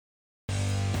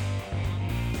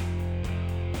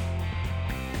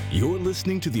You're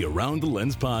listening to the Around the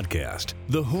Lens podcast,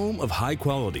 the home of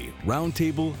high-quality,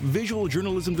 roundtable, visual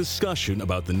journalism discussion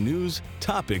about the news,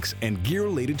 topics, and gear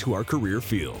related to our career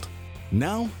field.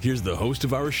 Now, here's the host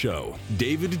of our show,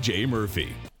 David J. Murphy.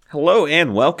 Hello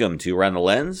and welcome to Around the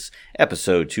Lens,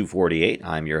 episode 248.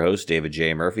 I'm your host, David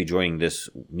J. Murphy. Joining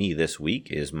me this week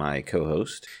is my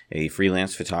co-host, a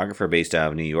freelance photographer based out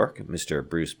of New York, Mr.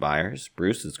 Bruce Byers.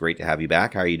 Bruce, it's great to have you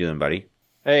back. How are you doing, buddy?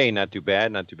 Hey, not too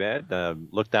bad, not too bad.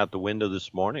 Looked out the window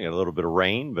this morning, a little bit of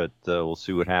rain, but we'll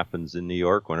see what happens in New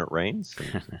York when it rains.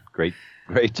 Great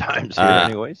times here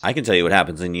anyways. I can tell you what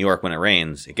happens in New York when it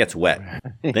rains. It gets wet.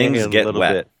 Things get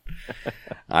wet.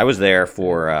 I was there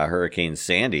for Hurricane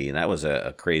Sandy, and that was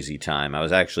a crazy time. I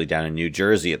was actually down in New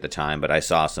Jersey at the time, but I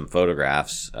saw some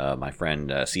photographs my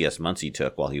friend C.S. Muncie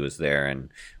took while he was there,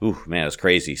 and man, it was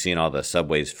crazy seeing all the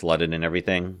subways flooded and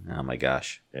everything. Oh my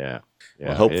gosh. Yeah.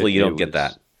 Well, hopefully you don't get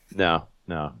that. No.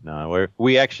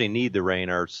 We actually need the rain.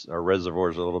 Our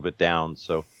reservoir's a little bit down,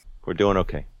 so we're doing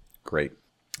okay. Great.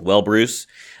 Well, Bruce,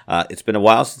 it's been a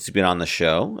while since you've been on the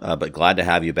show, but glad to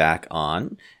have you back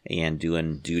on and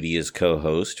doing duty as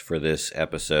co-host for this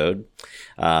episode.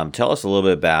 Tell us a little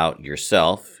bit about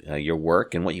yourself, your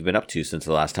work, and what you've been up to since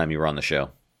the last time you were on the show.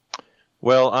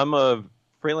 Well, I'm a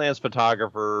freelance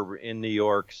photographer in New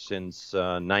York since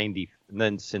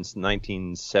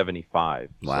 1975.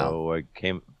 Wow. So I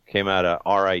came out of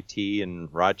RIT in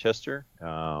Rochester.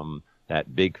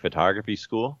 That big photography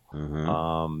school.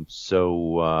 Mm-hmm.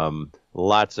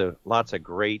 Lots of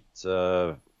great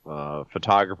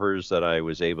photographers that I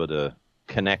was able to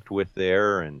connect with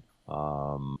there, and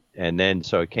then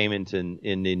so I came in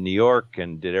New York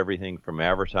and did everything from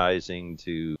advertising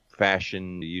to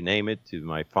fashion, you name it, to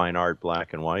my fine art,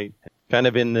 black and white. Kind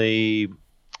of in the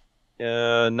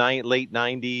late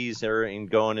 90s and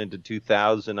going into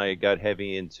 2000, I got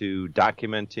heavy into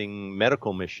documenting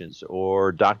medical missions,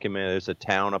 or there's a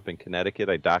town up in Connecticut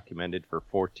I documented for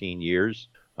 14 years.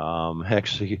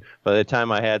 Actually, by the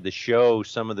time I had the show,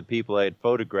 some of the people I had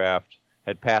photographed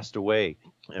had passed away.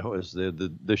 It was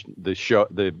the show,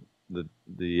 the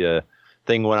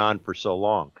thing went on for so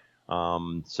long.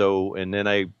 And then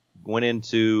I went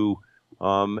into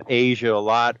Asia a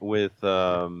lot with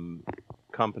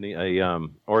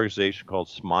organization called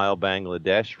Smile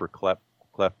Bangladesh for cleft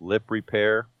lip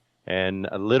repair, and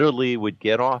I literally would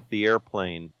get off the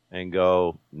airplane and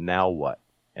go, now what?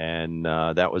 And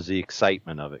that was the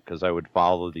excitement of it, because I would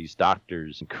follow these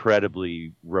doctors,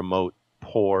 incredibly remote,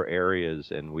 poor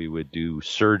areas, and we would do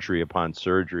surgery upon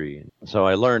surgery. And so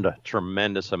I learned a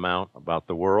tremendous amount about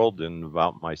the world and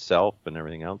about myself and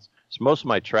everything else. So most of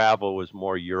my travel was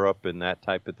more Europe and that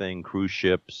type of thing, cruise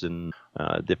ships and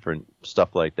different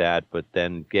stuff like that. But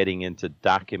then getting into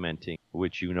documenting,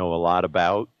 which you know a lot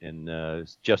about, and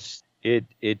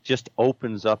it just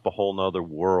opens up a whole nother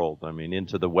world. I mean,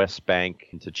 into the West Bank,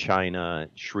 into China,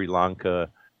 Sri Lanka,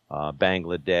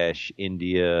 Bangladesh,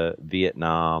 India,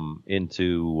 Vietnam,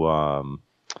 into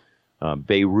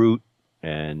Beirut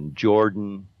and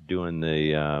Jordan, doing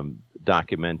the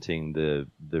documenting the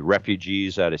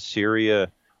refugees out of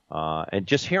Syria, and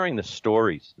just hearing the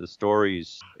stories.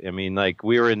 I mean, like,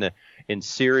 we were in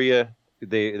Syria,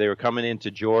 they were coming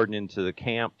into Jordan, into the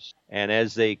camps, and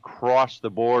as they crossed the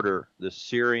border, the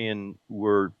Syrian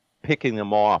were picking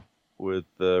them off with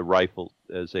rifles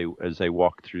as they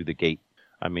walked through the gate.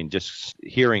 I mean, just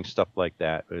hearing stuff like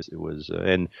that, it was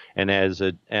and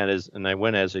I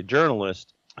went as a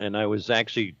journalist. And I was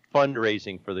actually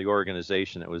fundraising for the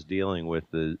organization that was dealing with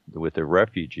the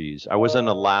refugees. I wasn't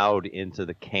allowed into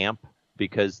the camp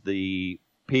because the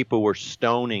people were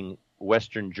stoning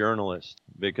Western journalists,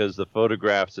 because the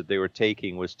photographs that they were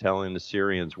taking was telling the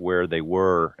Syrians where they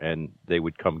were, and they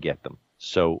would come get them.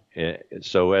 So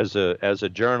as a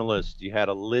journalist, you had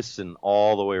to listen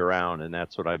all the way around, and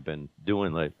that's what I've been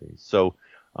doing lately. So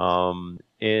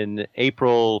in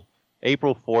April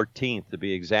 14th, to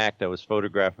be exact, I was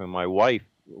photographing my wife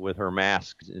with her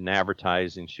mask in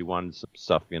advertising. She wanted some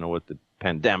stuff, with the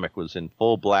pandemic was in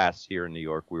full blast here in New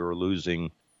York. We were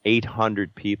losing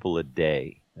 800 people a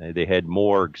day. They had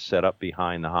morgues set up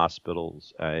behind the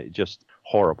hospitals. Just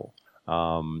horrible.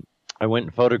 I went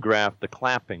and photographed the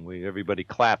clapping. Everybody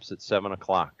claps at 7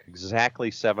 o'clock.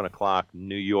 Exactly 7 o'clock,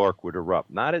 New York would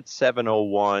erupt. Not at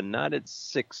 7:01, not at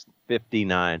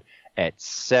 6:59. At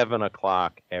 7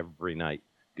 o'clock every night.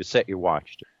 You set your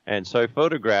watch to. And so I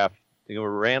photographed,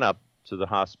 ran up to the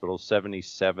hospital,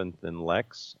 77th and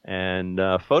Lex, and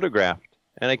photographed.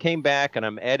 And I came back, and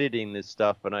I'm editing this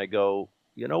stuff, and I go,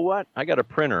 you know what? I got a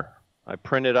printer. I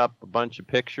printed up a bunch of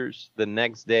pictures. The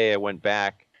next day I went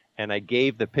back, and I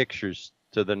gave the pictures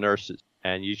to the nurses.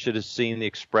 and you should have seen the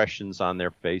expressions on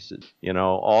their faces. You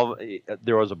know,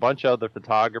 there was a bunch of other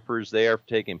photographers there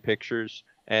taking pictures,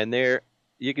 and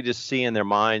you could just see in their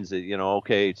minds that, you know,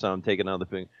 okay, so I'm taking another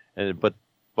thing, but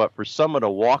for someone to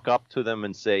walk up to them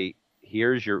and say,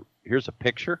 here's a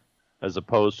picture, as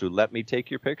opposed to let me take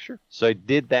your picture. So I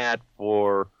did that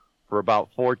for about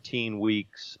 14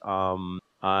 weeks.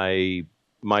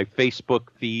 My Facebook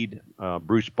feed,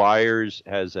 Bruce Byers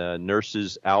has a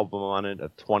nurses album on it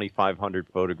of 2,500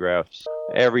 photographs.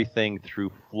 Everything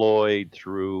through Floyd,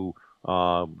 through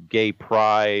Gay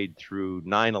Pride, through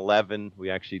 9/11. We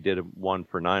actually did one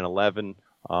for 9/11.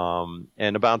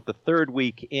 And about the third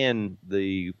week in,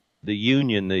 the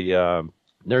union, the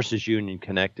nurses union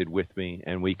connected with me,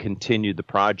 and we continued the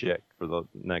project for the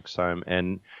next time.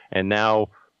 And now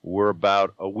we're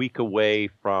about a week away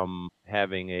from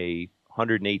having a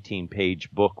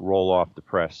 118-page book roll off the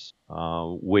press,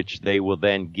 which they will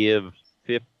then give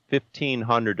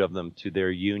 1,500 of them to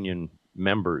their union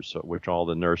members, which are all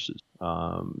the nurses,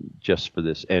 just for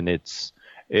this. And it's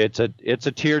a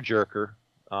tearjerker.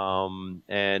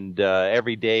 And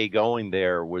every day going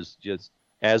there was just,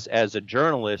 as a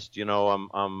journalist, you know,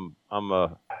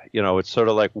 it's sort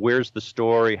of like, where's the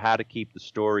story? How to keep the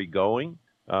story going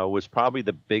was probably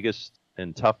the biggest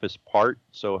and toughest part.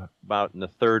 So about in the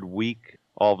third week,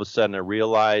 all of a sudden I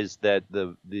realized that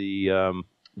the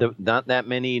not that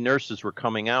many nurses were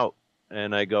coming out,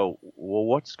 and I go, well,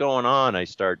 what's going on? I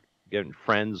start getting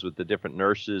friends with the different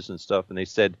nurses and stuff, and they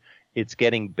said it's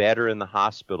getting better in the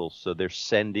hospital, so they're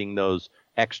sending those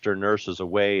extra nurses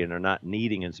away and are not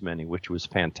needing as many, which was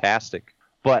fantastic.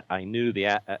 But I knew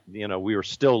we were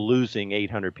still losing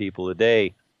 800 people a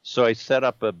day, so I set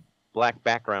up a black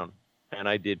background and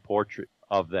I did portrait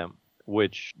of them,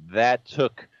 which that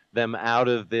took them out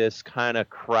of this kind of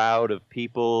crowd of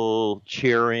people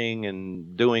cheering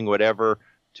and doing whatever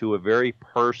to a very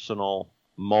personal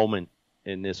moment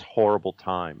in this horrible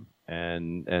time.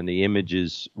 And the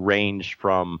images ranged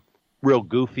from real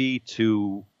goofy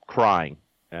to crying.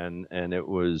 And it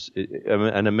was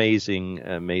an amazing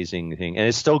thing. And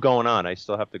it's still going on. I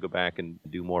still have to go back and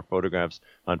do more photographs.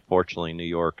 Unfortunately, New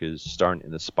York is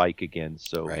starting to spike again,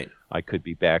 so right. I could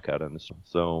be back out on this.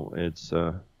 So it's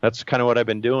that's kind of what I've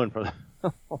been doing for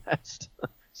the last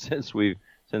since we've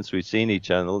seen each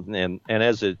other. And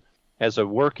as a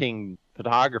working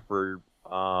photographer,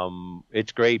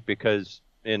 it's great because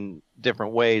in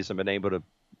different ways I've been able to,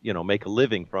 you know, make a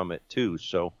living from it too.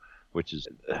 So, which is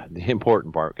the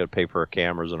important part. Got to pay for our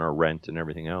cameras and our rent and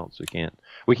everything else.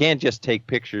 We can't just take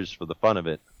pictures for the fun of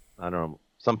it. I don't know.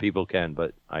 Some people can,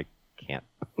 but I can't.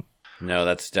 No,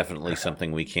 that's definitely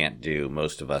something we can't do,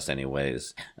 most of us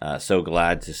anyways. So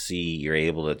glad to see you're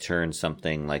able to turn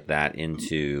something like that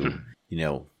into, you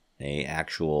know, a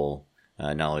actual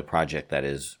not only project that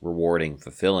is rewarding,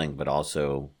 fulfilling, but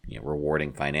also, you know,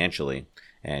 rewarding financially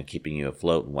and keeping you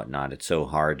afloat and whatnot. It's so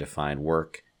hard to find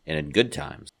work in good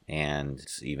times, and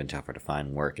it's even tougher to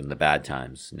find work in the bad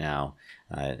times. Now,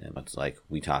 it's like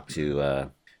we talk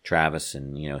to Travis,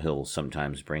 and, you know, he'll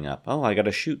sometimes bring up, oh, I got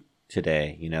to shoot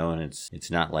today, you know, and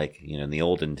it's not like, you know, in the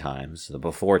olden times, the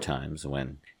before times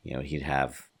when, you know, he'd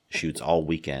have shoots all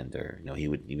weekend, or, you know, he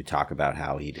would talk about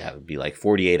how it'd be like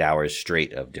 48 hours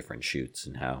straight of different shoots,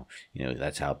 and how, you know,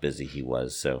 that's how busy he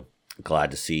was. So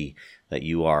glad to see that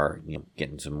you are, you know,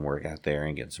 getting some work out there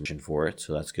and getting some action for it.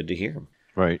 So that's good to hear.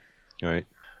 Right.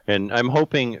 And I'm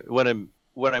hoping, what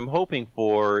I'm hoping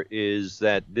for is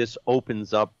that this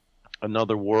opens up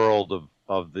another world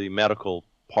of the medical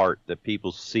part, that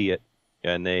people see it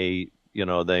and they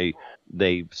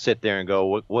sit there and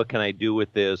go, what can I do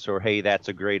with this? Or, hey, that's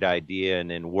a great idea, and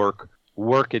then work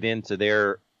it into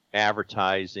their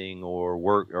advertising,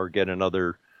 or get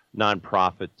another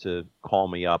nonprofit to call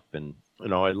me up. And, you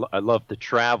know, I love to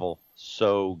travel,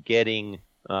 so getting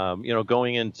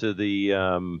going into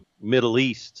the Middle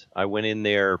East, I went in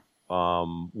there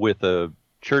with a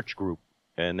church group,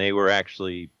 and they were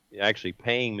actually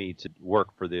paying me to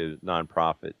work for the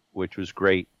nonprofit, which was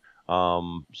great.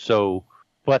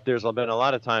 But there's been a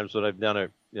lot of times that I've done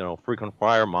it, you know, frequent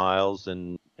flyer miles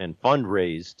and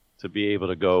fundraised to be able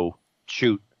to go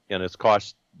shoot, and it's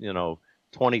cost, you know,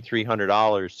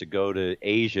 $2,300 to go to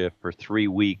Asia for 3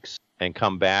 weeks and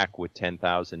come back with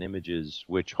 10,000 images,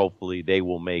 which hopefully they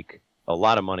will make a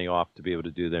lot of money off to be able to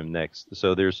do them next.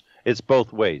 So it's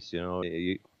both ways, you know.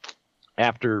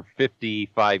 After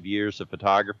 55 years of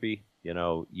photography, you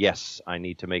know, yes, I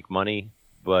need to make money,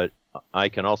 but I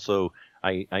can also,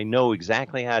 I know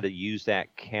exactly how to use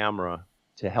that camera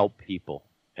to help people.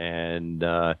 And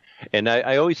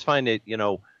I always find it, you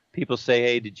know, people say,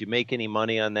 hey, did you make any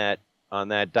money on that on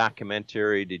that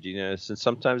documentary, did you notice? And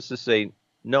sometimes to say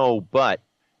no, but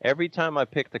every time I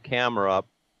picked the camera up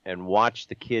and watched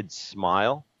the kids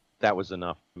smile, that was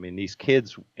enough. I mean, these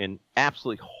kids in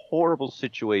absolutely horrible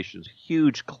situations,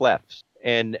 huge clefts.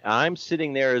 And I'm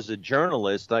sitting there as a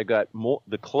journalist. I got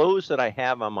the clothes that I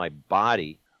have on my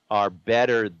body are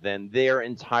better than their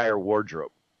entire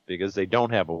wardrobe because they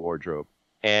don't have a wardrobe.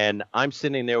 And I'm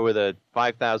sitting there with a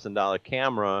 $5,000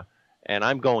 camera and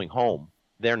I'm going home.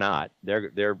 They're not.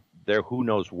 They're who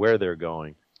knows where they're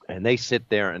going. And they sit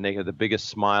there and they have the biggest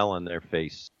smile on their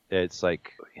face. It's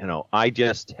like, I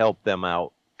just helped them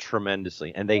out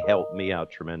tremendously, and they helped me out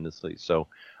tremendously. So,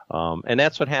 and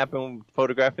that's what happened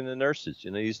photographing the nurses.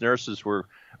 These nurses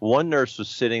one nurse was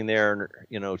sitting there,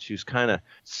 and, she was kind of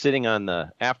sitting on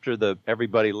after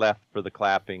everybody left for the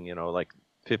clapping, like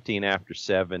 15 after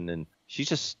 7, and she's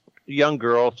just a young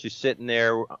girl. She's sitting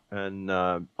there, and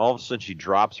all of a sudden she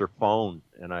drops her phone,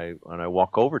 and I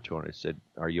walk over to her and I said,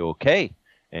 "Are you okay?"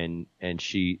 And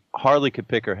she hardly could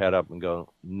pick her head up and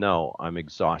go, "No, I'm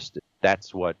exhausted."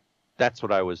 That's what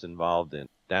I was involved in.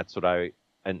 That's what I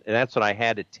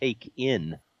had to take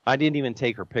in. I didn't even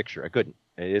take her picture. I couldn't.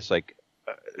 It's like,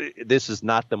 this is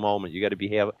not the moment. You got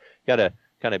to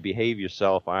kind of behave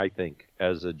yourself. I think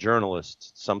as a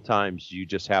journalist, sometimes you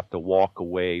just have to walk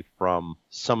away from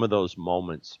some of those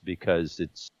moments, because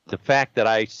it's the fact that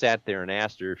I sat there and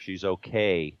asked her if she's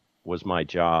okay was my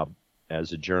job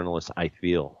as a journalist. I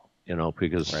feel,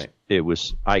 because right.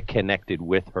 I connected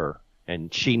with her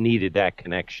and she needed that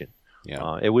connection.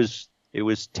 Yeah. It was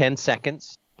 10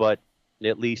 seconds, but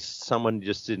at least someone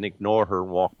just didn't ignore her and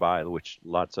walk by, which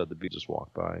lots of other people just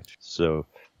walk by. So,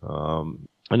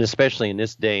 and especially in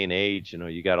this day and age,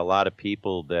 you got a lot of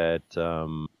people that,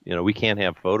 we can't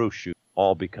have photo shoots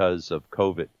all because of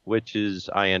COVID, which is,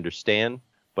 I understand,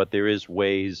 but there is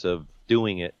ways of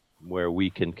doing it where we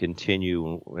can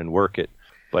continue and work it.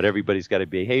 But everybody's got to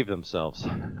behave themselves.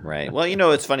 Right. Well,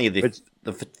 it's funny.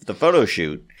 The photo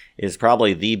shoot is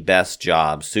probably the best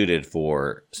job suited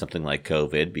for something like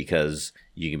COVID, because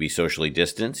you can be socially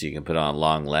distanced. You can put on a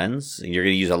long lens. And you're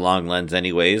going to use a long lens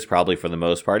anyways, probably for the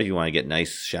most part, if you want to get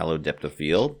nice, shallow depth of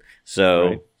field. So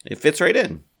right. It fits right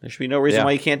in. There should be no reason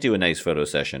why you can't do a nice photo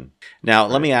session. Now,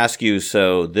 let me ask you.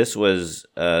 So this was,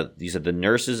 these are the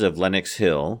nurses of Lenox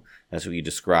Hill. That's what you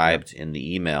described in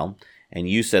the email. And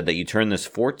you said that you turned this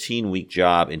 14-week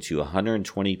job into a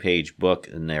 120-page book,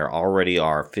 and there already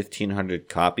are 1,500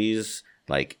 copies,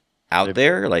 out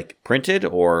there, printed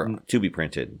or to be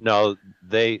printed? No,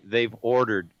 they've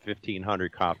ordered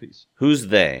 1,500 copies. Who's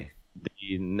they?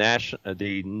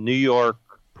 The New York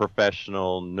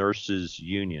Professional Nurses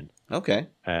Union. Okay.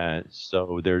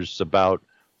 So there's about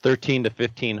 1,300 to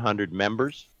 1,500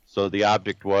 members. So the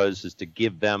object is to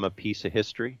give them a piece of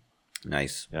history.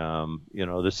 Nice.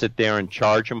 To sit there and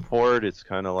charge them for it, it's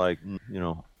kind of like,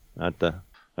 not the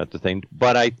thing.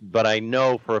 But I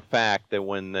know for a fact that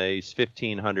when these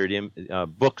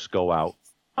 1,500 books go out,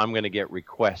 I'm going to get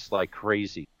requests like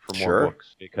crazy for more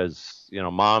books, because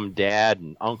mom, dad,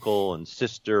 and uncle, and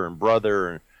sister, and brother,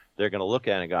 and they're going to look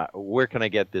at it and go, "Where can I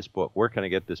get this book? Where can I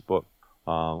get this book?"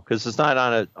 Because it's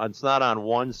not on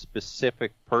one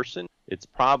specific person. It's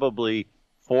probably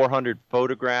 400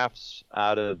 photographs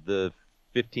out of the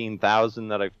 15,000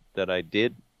 that I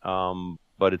did,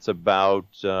 but it's about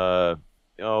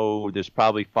there's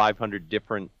probably 500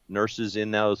 different nurses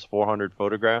in those 400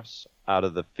 photographs out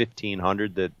of the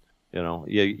 1,500 that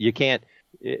you can't.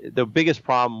 The biggest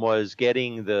problem was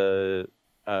getting a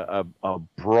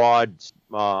broad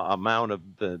amount of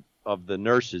the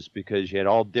nurses, because you had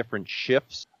all different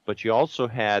shifts, but you also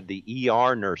had the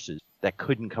ER nurses that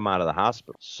couldn't come out of the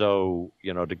hospital. So,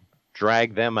 to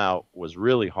drag them out was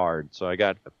really hard. So I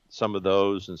got some of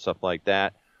those and stuff like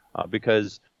that,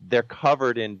 because they're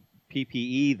covered in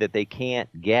PPE that they can't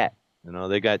get.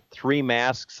 They got 3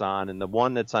 masks on, and the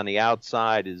one that's on the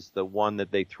outside is the one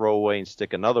that they throw away and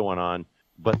stick another one on.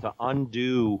 But to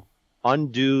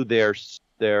undo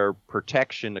their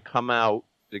protection to come out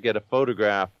to get a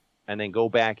photograph and then go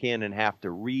back in and have to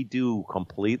redo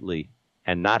completely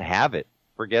and not have it.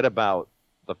 Forget about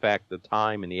the fact, the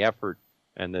time and the effort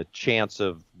and the chance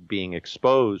of being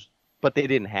exposed, but they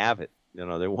didn't have it.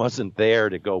 There wasn't there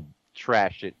to go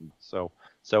trash it. So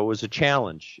it was a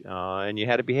challenge, and you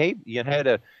had to behave. You had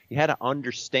to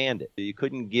understand it. You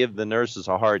couldn't give the nurses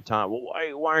a hard time. Well,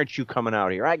 why aren't you coming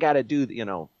out here? I got to do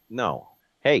no.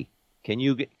 Hey, can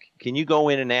you go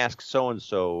in and ask so and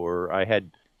so? Or I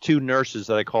had 2 nurses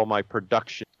that I call my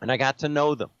production, and I got to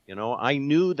know them. I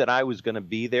knew that I was going to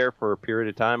be there for a period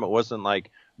of time. It wasn't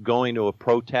like going to a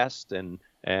protest and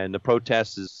the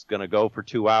protest is going to go for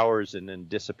 2 hours and then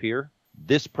disappear.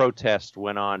 This protest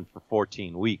went on for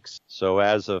 14 weeks. So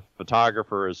as a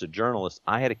photographer, as a journalist,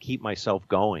 I had to keep myself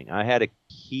going. I had to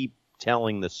keep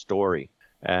telling the story.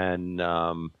 And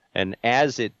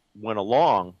as it went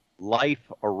along,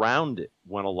 life around it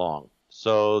went along.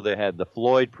 So they had the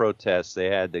Floyd protests, they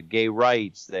had the gay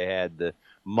rights, they had the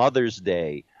Mother's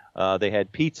Day, they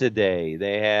had Pizza Day,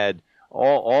 they had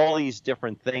all these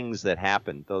different things that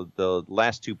happened. The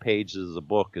last 2 pages of the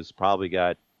book has probably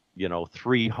got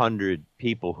 300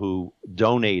 people who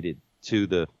donated to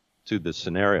the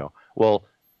scenario. Well,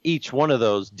 each one of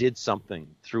those did something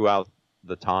throughout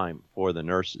the time for the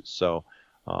nurses. So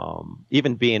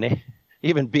even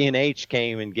B&H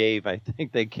came and gave, I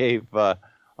think they gave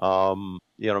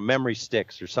memory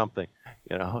sticks or something.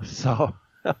 So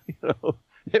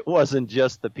it wasn't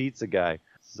just the pizza guy.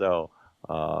 So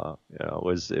it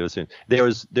was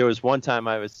there was one time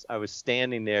I was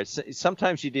standing there.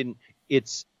 Sometimes you didn't.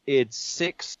 It's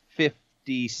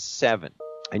 6:57,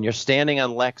 and you're standing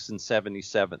on Lex and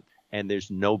 77th, and there's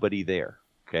nobody there.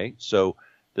 Okay, so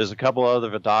there's a couple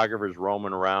other photographers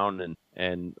roaming around,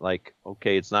 and like,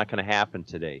 okay, it's not going to happen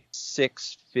today.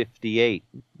 6:58,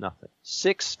 nothing.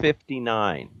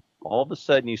 6:59, all of a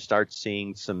sudden you start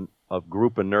seeing a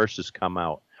group of nurses come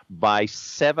out. By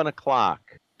 7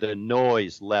 o'clock, the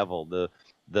noise level,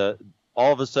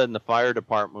 all of a sudden, the fire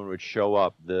department would show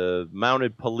up. The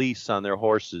mounted police on their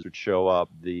horses would show up.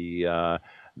 The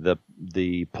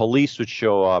police would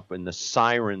show up, and the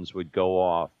sirens would go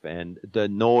off, and the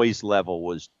noise level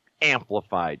was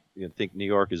amplified. You think New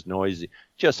York is noisy,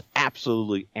 just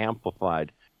absolutely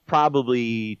amplified.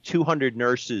 Probably 200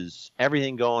 nurses,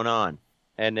 everything going on,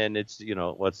 and then it's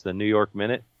what's the New York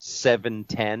Minute?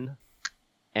 7:10,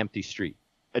 empty street.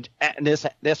 And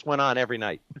this went on every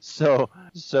night. So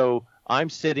I'm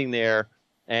sitting there,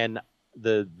 and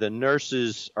the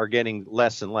nurses are getting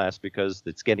less and less because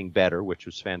it's getting better, which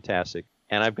was fantastic.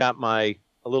 And I've got a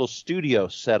little studio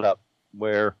set up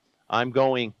where I'm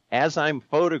going as I'm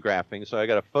photographing. So I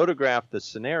got to photograph the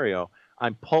scenario.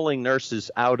 I'm pulling nurses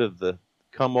out of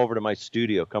come over to my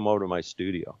studio.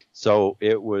 So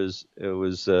it was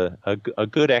a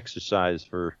good exercise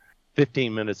for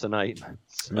 15 minutes a night.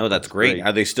 So no, that's great.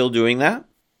 Are they still doing that?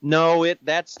 No,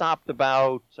 that stopped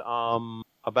about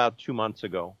 2 months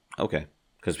ago. Okay,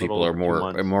 because people are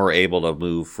more able to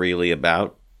move freely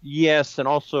about. Yes, and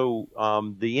also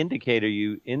the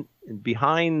indicator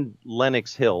behind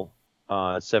Lenox Hill,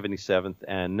 77th,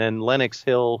 and then Lenox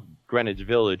Hill, Greenwich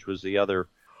Village was the other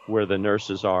where the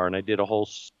nurses are, and I did a whole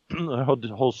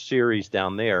series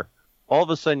down there. All of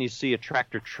a sudden, you see a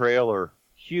tractor trailer,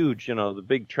 huge, the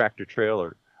big tractor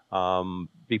trailer,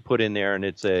 be put in there, and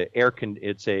it's a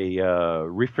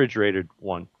refrigerated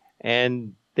one,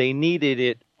 and they needed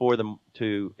it for them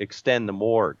to extend the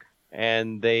morgue.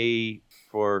 And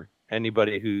for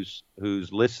anybody who's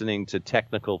listening to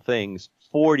technical things,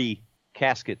 40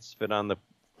 caskets fit on the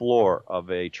floor of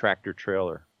a tractor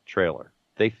trailer.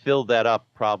 They filled that up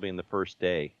probably in the first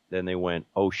day. Then they went,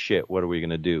 oh shit, what are we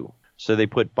going to do? So they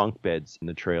put bunk beds in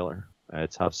the trailer.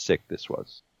 That's how sick this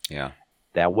was. Yeah.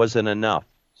 That wasn't enough.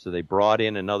 So they brought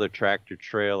in another tractor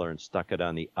trailer and stuck it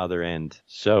on the other end.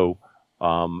 So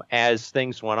as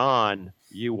things went on,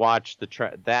 you watched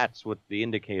that's what the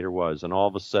indicator was. And all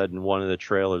of a sudden, one of the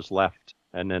trailers left,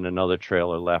 and then another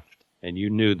trailer left. And you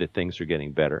knew that things were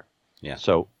getting better. Yeah.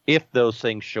 So if those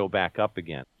things show back up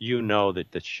again, you know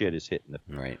that the shit is hitting the...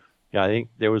 Right. Yeah, I think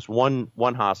there was one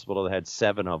hospital that had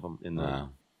 7 of them in the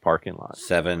parking lot.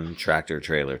 7 tractor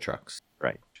trailer trucks.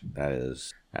 Right.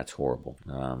 That's horrible.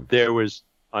 There was,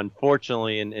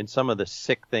 unfortunately, and some of the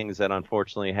sick things that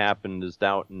unfortunately happened is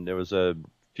Downton. There was a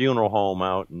funeral home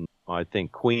out in, I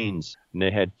think, Queens, and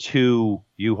they had 2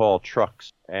 U-Haul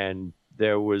trucks, and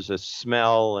there was a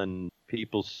smell, and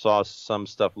people saw some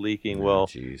stuff leaking.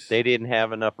 They didn't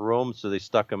have enough room, so they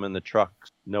stuck them in the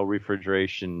trucks. No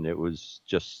refrigeration. It was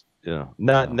just,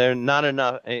 not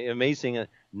enough. Amazing.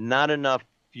 Not enough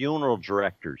funeral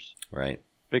directors. Right.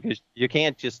 Because you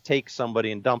can't just take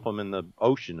somebody and dump them in the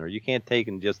ocean, or you can't take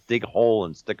and just dig a hole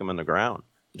and stick them in the ground.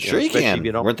 Sure, you can.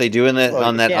 Weren't they doing that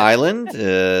on that island?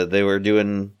 They were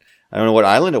doing, I don't know what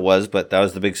island it was, but that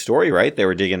was the big story, right? They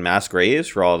were digging mass graves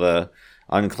for all the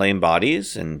unclaimed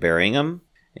bodies and burying them.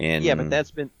 And yeah, but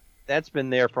that's been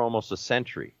there for almost a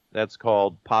century. That's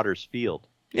called Potter's Field.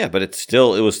 Yeah, but it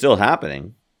was still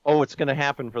happening. Oh, it's going to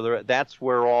happen that's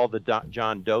where all the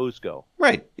John Does go.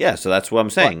 Right. Yeah, so that's what I'm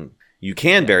saying. But you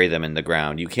can bury them in the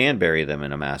ground. You can bury them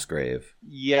in a mass grave.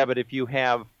 Yeah, but if you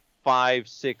have 5,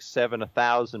 6, 7,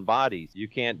 1,000 bodies, you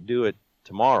can't do it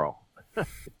tomorrow.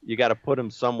 You got to put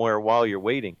them somewhere while you're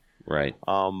waiting. Right.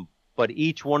 But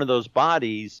each one of those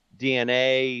bodies,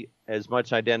 DNA as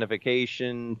much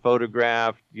identification,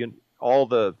 photograph, all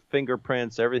the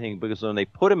fingerprints, everything, because when they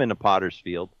put them into Potter's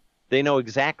Field, they know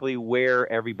exactly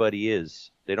where everybody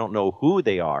is. They don't know who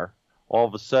they are. All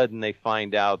of a sudden, they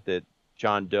find out that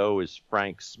John Doe is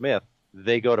Frank Smith.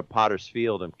 They go to Potter's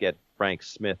Field and get Frank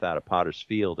Smith out of Potter's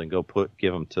Field and go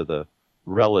give him to the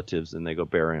relatives, and they go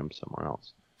bury him somewhere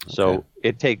else. Okay. So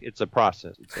it's a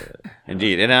process.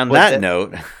 Indeed. And on that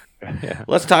note,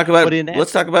 let's talk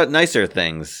about nicer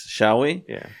things, shall we?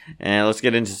 Yeah. And let's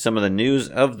get into some of the news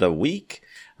of the week.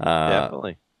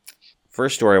 Definitely.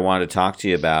 First story I wanted to talk to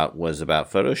you about was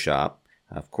about Photoshop.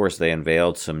 Of course, they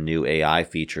unveiled some new AI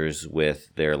features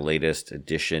with their latest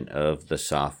edition of the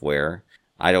software.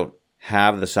 I don't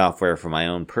have the software for my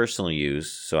own personal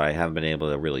use, so I haven't been able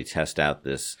to really test out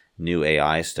this new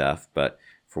AI stuff. But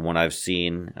from what I've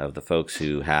seen of the folks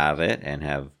who have it and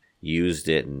have used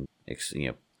it and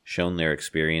shown their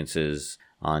experiences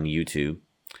on YouTube,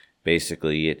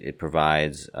 basically it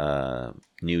provides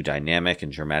new dynamic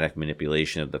and dramatic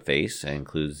manipulation of the face. It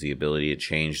includes the ability to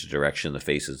change the direction the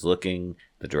face is looking,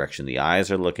 the direction the eyes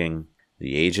are looking,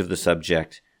 the age of the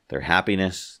subject, their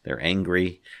happiness, their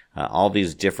angry, all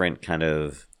these different kind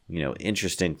of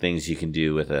interesting things you can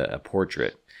do with a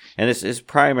portrait. And this is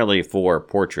primarily for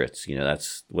portraits.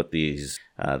 That's what these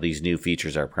new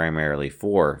features are primarily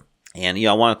for. And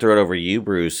I want to throw it over to you,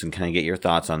 Bruce, and kind of get your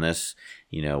thoughts on this.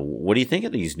 What do you think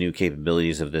of these new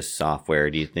capabilities of this software?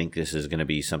 Do you think this is going to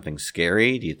be something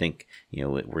scary? Do you think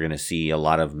we're going to see a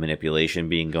lot of manipulation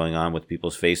going on with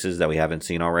people's faces that we haven't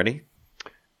seen already?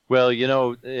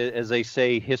 Well, as they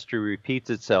say, history repeats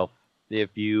itself.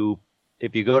 If you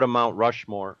go to Mount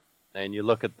Rushmore and you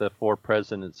look at the 4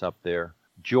 presidents up there,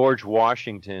 George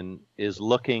Washington is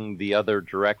looking the other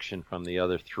direction from the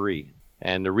other 3.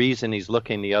 And the reason he's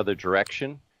looking the other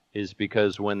direction is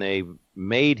because when they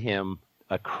made him,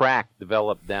 a crack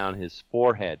developed down his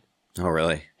forehead. Oh,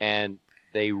 really? And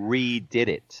they redid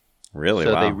it. Really?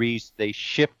 So wow. they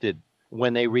shifted.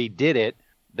 When they redid it,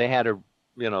 they had to,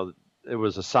 it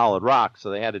was a solid rock,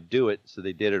 so they had to do it, so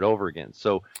they did it over again.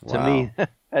 So to me,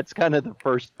 that's kind of the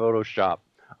first Photoshop.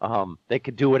 They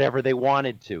could do whatever they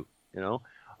wanted to,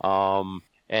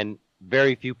 and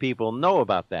very few people know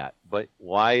about that. But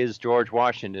why is George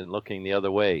Washington looking the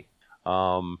other way?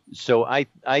 So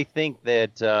I think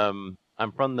that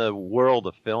I'm from the world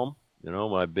of film.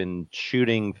 I've been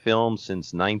shooting film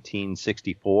since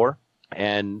 1964,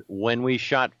 and when we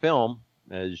shot film,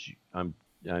 as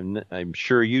I'm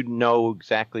sure you know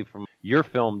exactly from your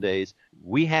film days,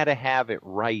 we had to have it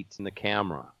right in the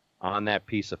camera on that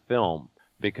piece of film,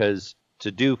 because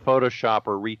to do Photoshop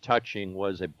or retouching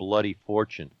was a bloody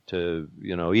fortune to,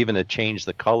 even to change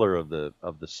the color of the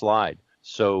slide.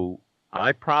 So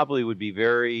I probably would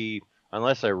be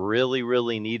unless I really,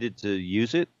 really needed to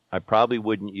use it, I probably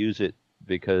wouldn't use it,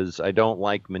 because I don't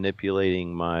like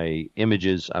manipulating my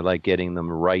images. I like getting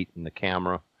them right in the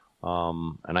camera.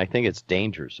 And I think it's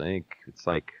dangerous. I think it's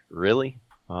like, really?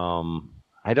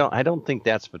 I don't think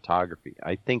that's photography.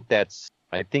 I think that's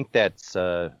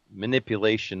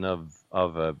manipulation of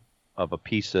a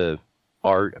piece of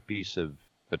art, a piece of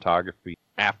photography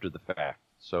after the fact.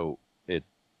 So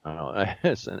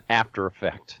it's an after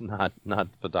effect, not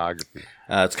photography.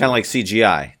 It's kind of like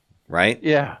CGI, right?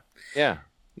 Yeah.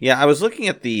 I was looking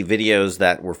at the videos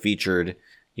that were featured,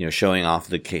 showing off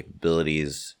the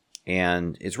capabilities,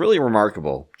 and it's really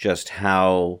remarkable just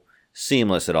how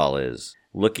seamless it all is.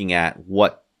 Looking at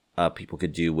what people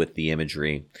could do with the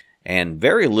imagery, and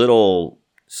very little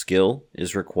skill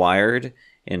is required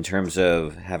in terms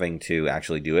of having to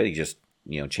actually do it. You just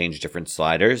change different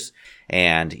sliders,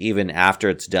 and even after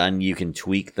it's done, you can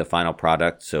tweak the final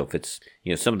product. So if it's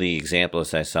some of the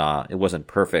examples I saw, it wasn't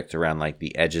perfect around like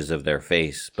the edges of their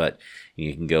face, but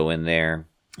you can go in there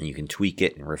and you can tweak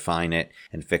it and refine it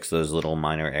and fix those little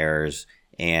minor errors,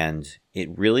 and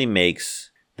it really makes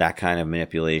that kind of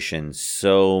manipulation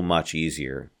so much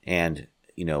easier. And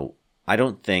I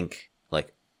don't think,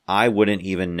 I wouldn't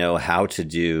even know how to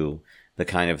do the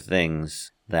kind of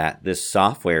things that this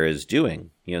software is doing.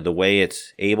 The way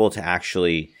it's able to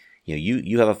actually,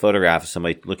 you have a photograph of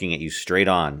somebody looking at you straight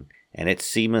on, and it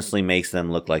seamlessly makes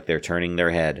them look like they're turning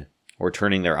their head or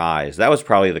turning their eyes. That was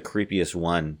probably the creepiest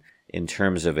one in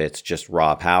terms of its just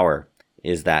raw power,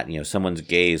 is that, someone's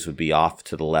gaze would be off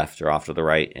to the left or off to the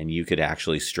right, and you could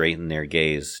actually straighten their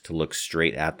gaze to look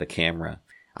straight at the camera.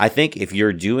 I think if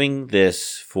you're doing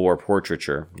this for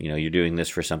portraiture, you're doing this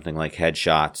for something like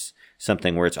headshots,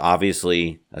 something where it's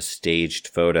obviously a staged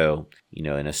photo, in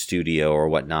a studio or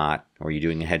whatnot, or you're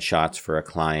doing headshots for a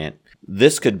client,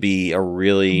 this could be a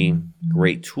really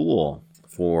great tool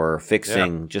for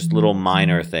fixing just little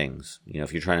minor things.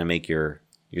 If you're trying to make your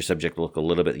subject look a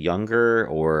little bit younger,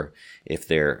 or if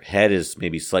their head is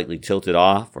maybe slightly tilted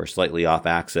off or slightly off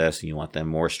axis and you want them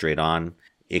more straight on,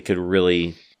 it could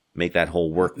really make that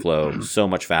whole workflow so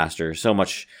much faster, so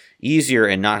much easier,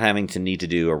 and not having to need to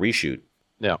do a reshoot.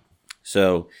 Yeah.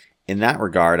 So in that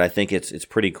regard, I think it's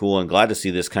pretty cool, and glad to see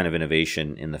this kind of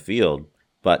innovation in the field.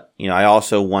 But, I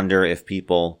also wonder if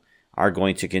people are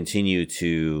going to continue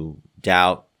to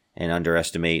doubt and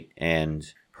underestimate and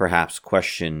perhaps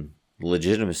question the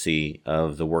legitimacy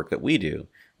of the work that we do,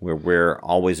 where we're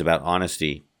always about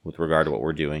honesty with regard to what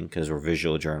we're doing because we're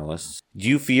visual journalists. Do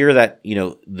you fear that,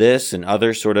 this and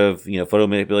other sort of, photo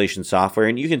manipulation software,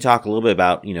 and you can talk a little bit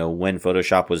about, when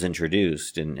Photoshop was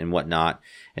introduced and whatnot,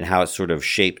 and how it sort of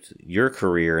shaped your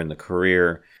career and the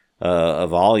career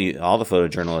of all the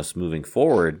photojournalists moving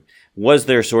forward. Was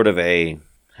there sort of a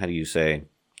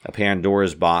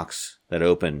Pandora's box that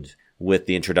opened with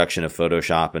the introduction of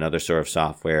Photoshop and other sort of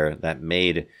software that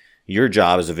made your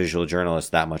job as a visual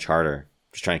journalist that much harder?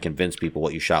 Just trying to convince people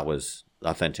what you shot was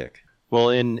authentic. Well,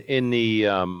 in the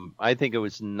I think it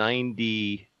was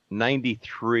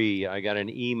 93, I got an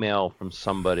email from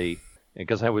somebody,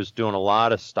 because I was doing a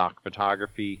lot of stock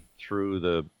photography through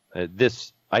the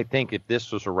I think if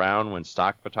this was around when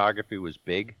stock photography was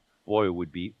big, boy,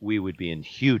 we would be in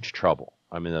huge trouble.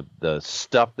 I mean, the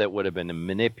stuff that would have been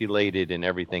manipulated and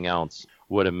everything else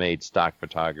would have made stock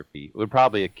photography. It would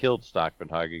probably have killed stock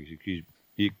photography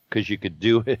because you could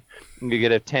do it. You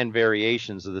could have 10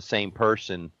 variations of the same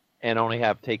person and only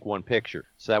take one picture.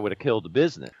 So that would have killed the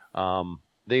business.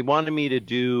 They wanted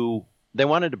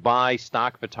to buy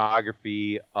stock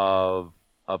photography of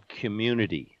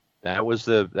community. That was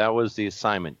the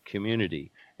assignment,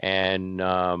 community. And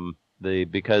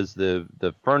because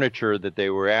the furniture that they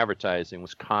were advertising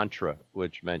was Contra,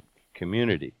 which meant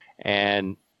community.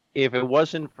 And if it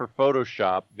wasn't for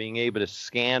Photoshop being able to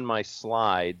scan my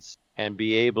slides and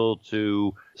be able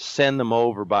to send them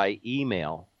over by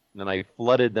email, and I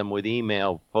flooded them with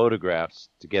email photographs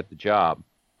to get the job,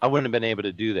 I wouldn't have been able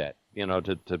to do that.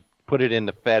 To put it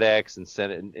into FedEx and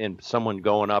send it, and someone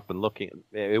going up and looking,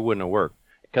 it wouldn't have worked,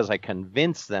 because I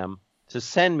convinced them to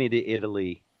send me to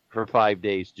Italy for 5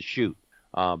 days to shoot,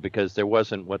 because there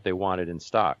wasn't what they wanted in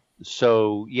stock.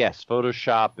 So yes,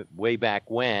 Photoshop way back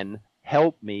when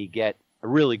helped me get a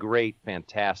really great,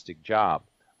 fantastic job.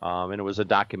 And it was a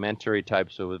documentary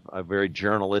type, so a very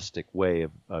journalistic way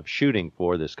of shooting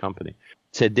for this company.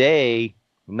 Today,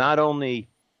 not only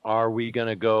are we going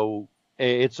to go,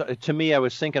 to me, I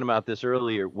was thinking about this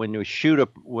earlier,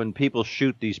 when people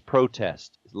shoot these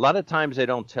protests, a lot of times they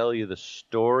don't tell you the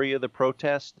story of the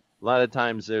protest. A lot of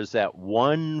times there's that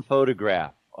one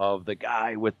photograph of the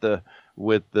guy with the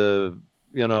the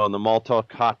Molotov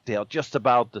cocktail just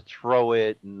about to throw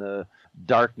it, and the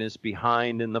darkness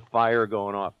behind and the fire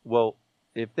going off. Well,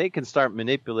 if they can start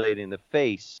manipulating the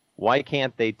face, why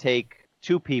can't they take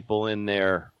two people in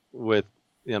there with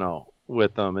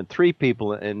them, and three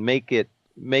people, and make it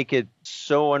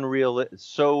so unreal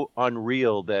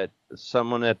that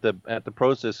someone at the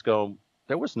process go,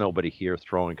 there was nobody here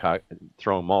throwing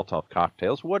Molotov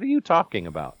cocktails. What are you talking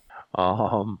about?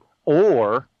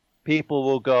 Or people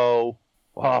will go,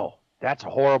 wow, that's a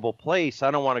horrible place.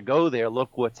 I don't want to go there.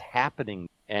 Look what's happening.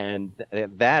 And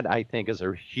that, I think, is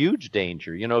a huge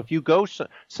danger. If you go,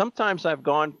 sometimes I've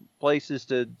gone places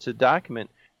to document,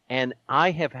 and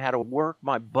I have had to work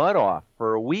my butt off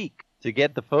for a week to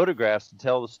get the photographs to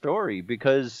tell the story,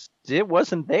 because it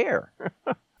wasn't there.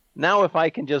 Now, if I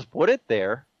can just put it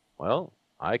there, well,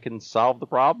 I can solve the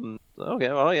problem. Okay,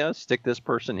 well, yeah, stick this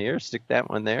person here, stick that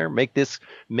one there, make this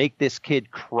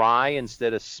kid cry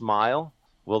instead of smile.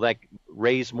 Will that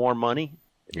raise more money?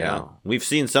 Yeah. We've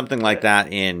seen something like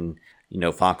that in,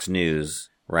 Fox News,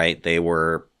 right? They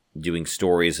were doing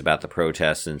stories about the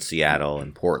protests in Seattle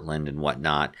and Portland and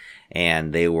whatnot,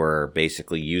 and they were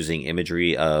basically using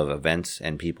imagery of events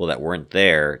and people that weren't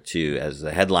there as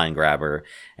the headline grabber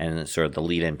and sort of the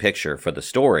lead-in picture for the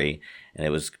story. And it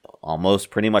was almost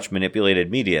pretty much manipulated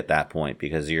media at that point,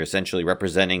 because you're essentially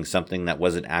representing something that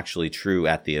wasn't actually true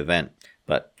at the event.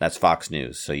 But that's Fox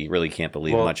News, so you really can't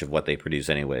believe much of what they produce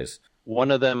anyways.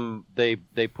 One of them, they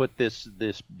put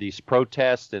these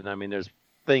protests, and I mean, there's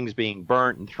things being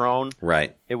burnt and thrown.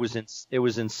 Right. It was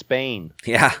in Spain.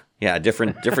 Yeah,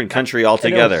 different country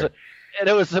altogether. and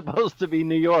it was supposed to be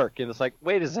New York, and it's like,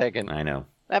 wait a second. I know.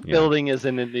 That building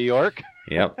isn't in New York.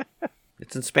 Yep.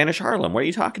 It's in Spanish Harlem. What are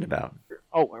you talking about?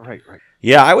 Oh, right.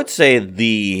 Yeah, I would say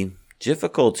the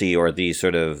difficulty, or the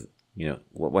sort of,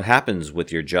 what happens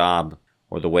with your job,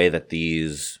 or the way that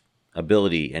these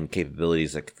ability and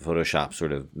capabilities that Photoshop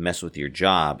sort of mess with your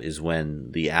job is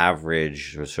when the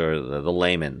average, or sort of the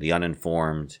layman, the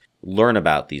uninformed, learn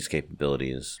about these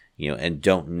capabilities, and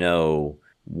don't know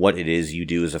what it is you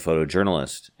do as a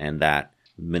photojournalist, and that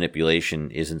manipulation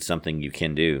isn't something you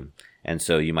can do. And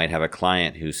so you might have a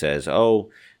client who says,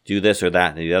 oh, do this or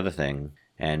that and the other thing,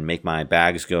 and make my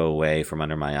bags go away from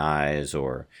under my eyes,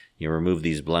 or remove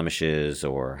these blemishes,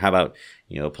 or how about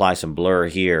apply some blur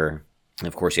here. And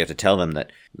of course, you have to tell them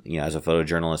that as a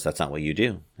photojournalist, that's not what you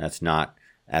do. That's not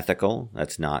ethical.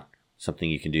 That's not something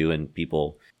you can do, and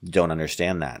people don't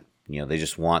understand that. They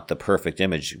just want the perfect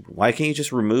image. Why can't you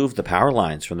just remove the power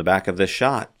lines from the back of this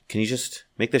shot? Can you just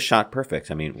make this shot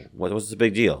perfect? I mean, what's the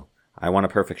big deal? I want a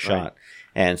perfect shot. Right.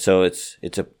 And so it's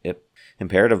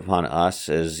imperative upon us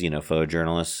as,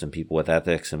 photojournalists and people with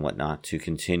ethics and whatnot to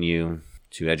continue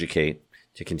to educate,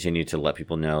 to continue to let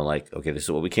people know, like, okay, this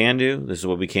is what we can do. This is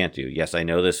what we can't do. Yes, I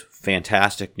know this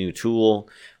fantastic new tool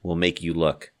will make you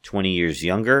look 20 years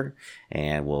younger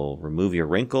and will remove your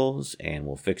wrinkles and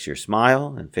will fix your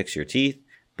smile and fix your teeth,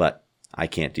 but I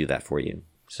can't do that for you.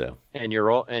 So. And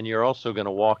you're also going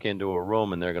to walk into a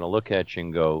room and they're going to look at you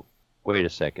and go, wait a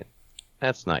second.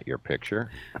 That's not your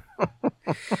picture.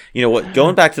 You know what?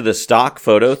 Going back to the stock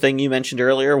photo thing you mentioned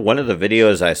earlier, one of the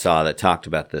videos I saw that talked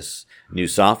about this new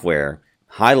software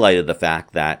highlighted the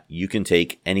fact that you can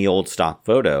take any old stock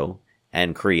photo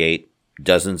and create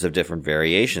dozens of different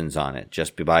variations on it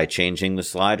just by changing the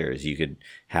sliders. You could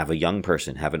have a young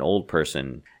person, have an old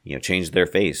person, change their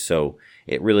face. So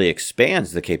it really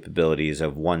expands the capabilities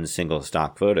of one single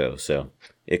stock photo. So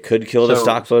it could kill the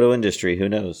stock photo industry. Who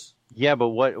knows? Yeah, but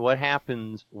what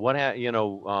happens? Andy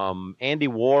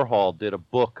Warhol did a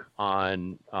book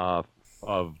on of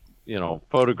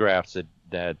photographs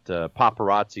that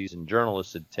paparazzis and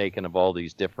journalists had taken of all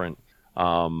these different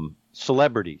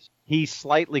celebrities. He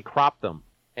slightly cropped them,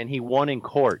 and he won in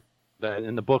court.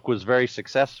 And the book was very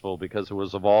successful because it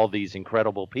was of all these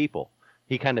incredible people.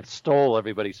 He kind of stole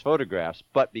everybody's photographs,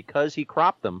 but because he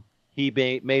cropped them, he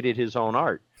made it his own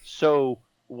art. So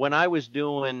when I was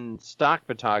doing stock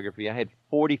photography, I had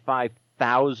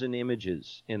 45,000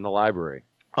 images in the library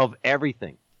of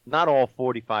everything. Not all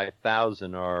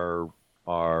 45,000 are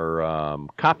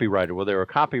copyrighted. Well, they were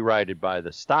copyrighted by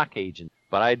the stock agent,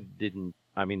 but I didn't.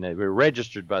 I mean, they were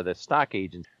registered by the stock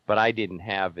agent, but I didn't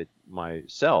have it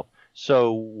myself.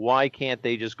 So why can't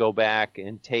they just go back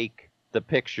and take the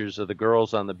pictures of the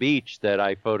girls on the beach that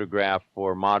I photographed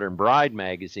for Modern Bride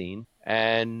magazine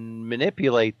and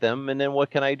manipulate them? And then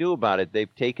what can I do about it?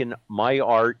 They've taken my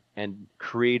art and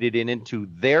created it into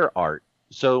their art.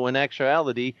 So in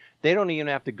actuality, they don't even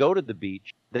have to go to the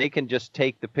beach. They can just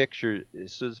take the picture.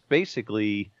 This is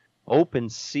basically open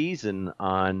season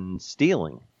on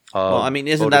stealing. Well, I mean,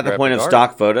 isn't that the point of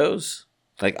stock photos?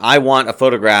 Like, I want a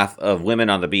photograph of women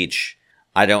on the beach.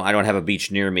 I don't have a beach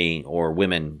near me or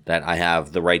women that I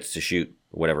have the rights to shoot,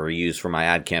 whatever we use for my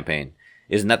ad campaign.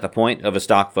 Isn't that the point of a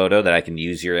stock photo, that I can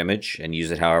use your image and use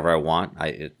it however I want?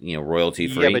 Royalty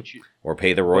free, or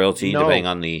pay the royalty depending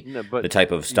on the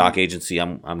type of stock agency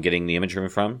I'm getting the imagery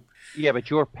from. Yeah, but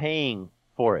you're paying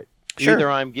for it. Sure.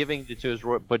 Either I'm giving it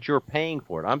to but you're paying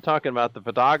for it. I'm talking about the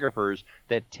photographers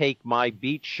that take my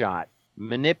beach shot,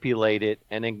 manipulate it,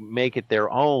 and then make it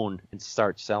their own and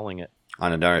start selling it.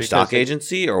 On another stock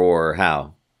agency, or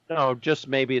how? No, just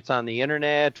maybe it's on the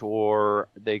internet, or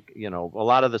they, a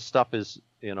lot of the stuff is,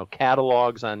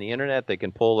 catalogs on the internet. They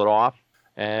can pull it off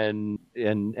and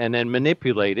then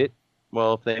manipulate it.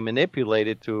 Well, if they manipulate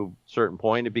it to a certain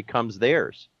point, it becomes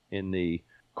theirs in the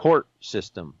court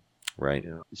system. Right.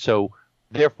 So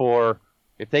therefore,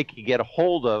 if they can get a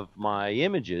hold of my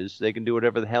images, they can do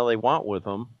whatever the hell they want with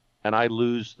them. And I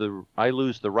lose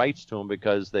the rights to them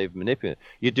because they've manipulated.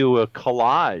 You do a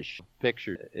collage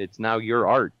picture, it's now your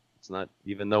art. It's not,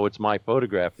 even though it's my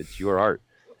photograph, it's your art.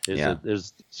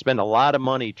 There's spend a lot of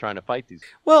money trying to fight these.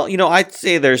 Well, I'd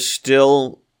say there's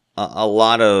still a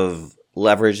lot of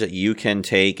leverage that you can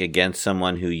take against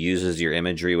someone who uses your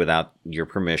imagery without your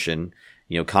permission.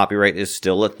 Copyright is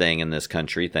still a thing in this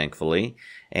country, thankfully.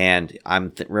 And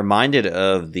I'm reminded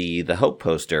of the Hope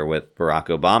poster with Barack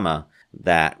Obama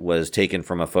that was taken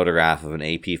from a photograph of an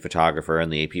AP photographer,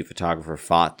 and the AP photographer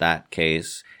fought that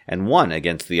case and won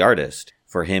against the artist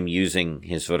for him using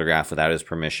his photograph without his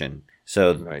permission.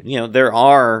 So, right. There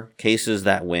are cases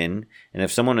that win, and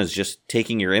if someone is just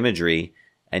taking your imagery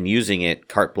and using it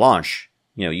carte blanche,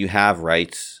 you have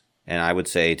rights. And I would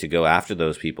say to go after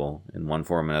those people in one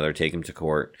form or another, take them to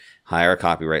court, hire a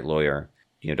copyright lawyer.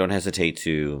 Don't hesitate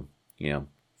to,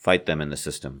 fight them in the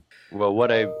system. Well,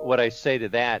 what I say to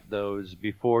that, though, is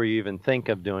before you even think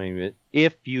of doing it,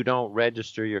 if you don't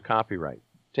register your copyright,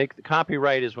 take the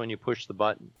copyright is when you push the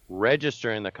button.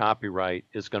 Registering the copyright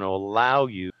is going to allow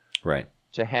you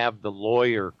to have the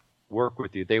lawyer work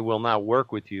with you. They will not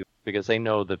work with you because they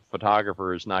know the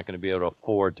photographer is not going to be able to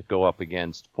afford to go up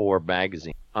against Forbes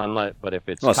magazine. But if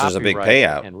it's there's a big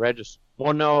payout and register,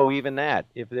 well, no, even that.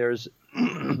 If there's,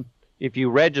 if you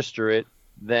register it,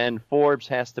 then Forbes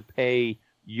has to pay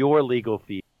your legal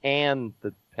fee and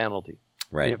the penalty.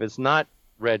 Right. If it's not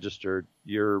registered,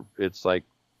 it's like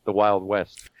the Wild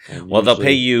West. Well, they'll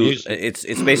pay you. It's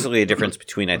basically a difference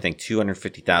between, I think,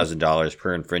 $250,000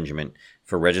 per infringement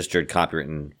for registered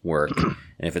copywritten work, and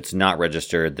if it's not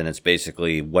registered, then it's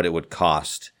basically what it would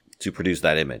cost to produce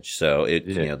that image. So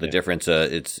the difference,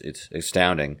 it's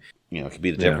astounding. It could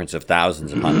be the difference of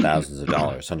thousands upon thousands of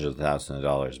dollars, hundreds of thousands of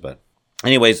dollars. But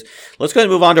anyways, let's go ahead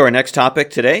and move on to our next topic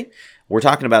today. We're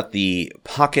talking about the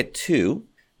Pocket 2.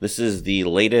 This is the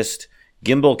latest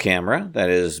gimbal camera that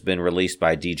has been released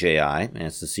by DJI, and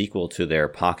it's the sequel to their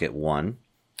Pocket 1,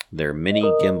 their mini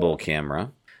gimbal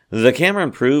camera. The camera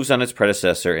improves on its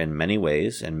predecessor in many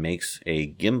ways and makes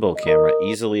a gimbal camera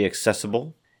easily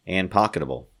accessible and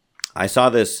pocketable. I saw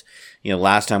this,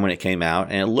 last time when it came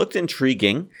out, and it looked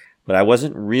intriguing, but I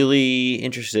wasn't really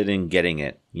interested in getting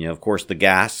it. Of course, the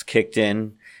gas kicked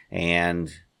in, and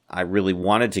I really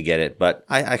wanted to get it, but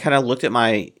I kind of looked at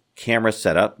my camera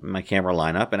setup, my camera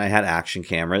lineup, and I had action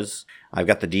cameras. I've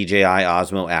got the DJI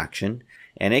Osmo Action,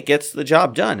 and it gets the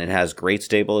job done. It has great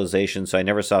stabilization, so I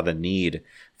never saw the need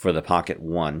for the Pocket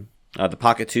 1. The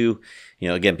Pocket 2,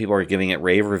 again, people are giving it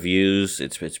rave reviews.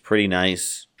 It's pretty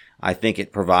nice. I think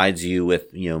it provides you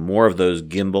with, more of those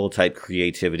gimbal type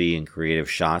creativity and creative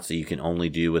shots that you can only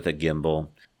do with a gimbal.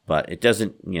 But it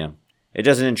doesn't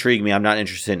intrigue me. I'm not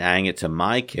interested in adding it to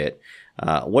my kit.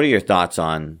 What are your thoughts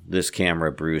on this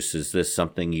camera, Bruce? Is this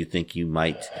something you think you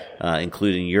might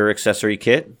include in your accessory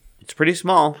kit? It's pretty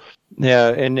small. Yeah,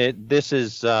 and this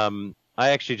is I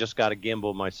actually just got a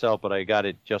gimbal myself, but I got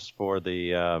it just for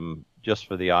the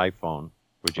iPhone,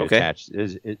 which you attach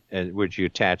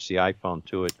the iPhone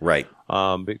to it. Right.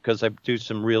 Because I do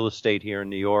some real estate here in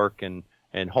New York, and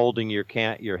holding your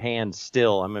hand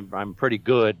still, I'm pretty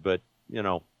good, but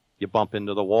you bump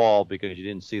into the wall because you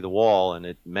didn't see the wall, and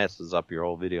it messes up your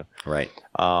whole video. Right.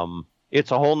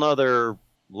 It's a whole nother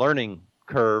learning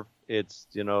curve. It's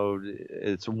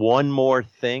it's one more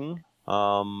thing.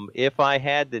 If I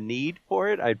had the need for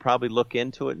it, I'd probably look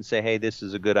into it and say, hey, this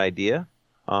is a good idea.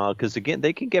 Because again,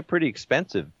 they can get pretty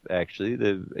expensive.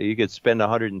 Actually, you could spend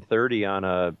 $130 on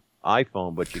a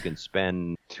iPhone, but you can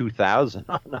spend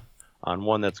 $2,000 on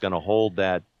one that's going to hold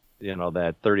that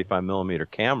that 35 millimeter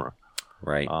camera.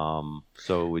 Right.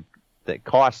 So the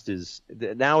cost is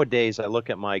nowadays. I look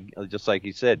at just like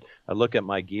you said, I look at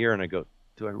my gear and I go,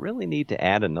 do I really need to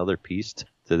add another piece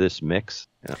to this mix?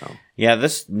 Yeah,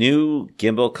 this new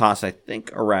gimbal costs, I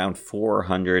think, around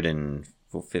 $450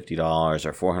 or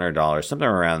 $400, something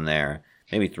around there.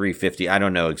 Maybe $350. I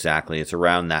don't know exactly. It's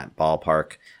around that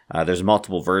ballpark. There's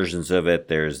multiple versions of it.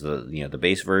 There's the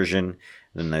base version,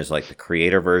 then there's like the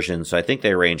creator version. So I think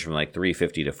they range from like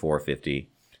 $350 to $450,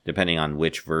 depending on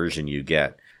which version you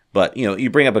get. But you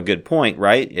bring up a good point,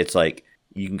 right? It's like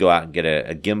you can go out and get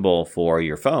a gimbal for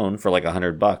your phone for like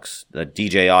 $100 that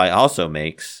DJI also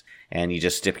makes, and you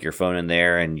just stick your phone in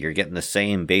there and you're getting the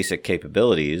same basic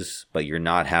capabilities, but you're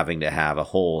not having to have a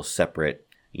whole separate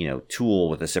tool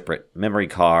with a separate memory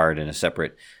card and a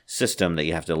separate system that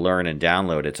you have to learn and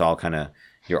download. It's all kind of,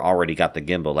 you're already got the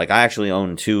gimbal. Like I actually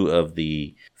own 2 of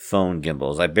the phone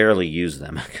gimbals. I barely use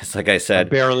them because, like I said, I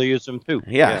barely use them too.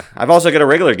 Yeah. I've also got a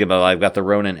regular gimbal. I've got the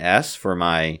Ronin S for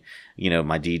my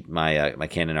my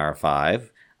Canon R5.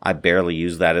 I barely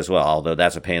use that as well, although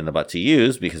that's a pain in the butt to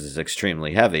use because it's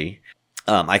extremely heavy.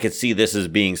 I could see this as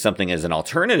being something as an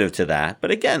alternative to that,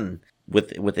 but again,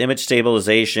 with image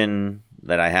stabilization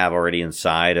that I have already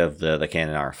inside of the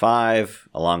Canon R5,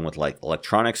 along with like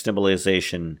electronic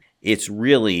stabilization, it's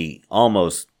really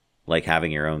almost like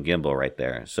having your own gimbal right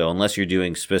there. So unless you're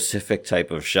doing specific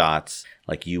type of shots,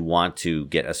 like you want to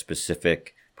get a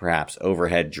specific, perhaps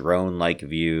overhead drone-like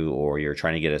view, or you're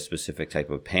trying to get a specific type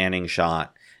of panning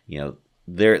shot,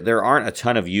 there aren't a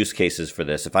ton of use cases for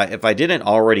this. If I didn't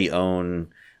already own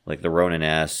like the Ronin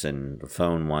S and the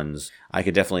phone ones, I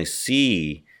could definitely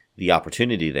see the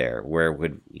opportunity there where it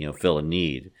would fill a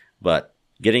need. But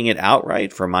getting it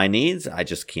outright for my needs, I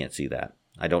just can't see that.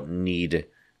 I don't need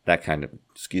that kind of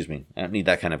I don't need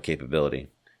that kind of capability.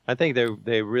 I think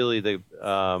they really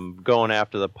going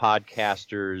after the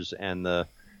podcasters and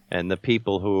the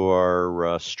people who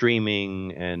are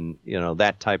streaming and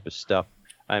that type of stuff.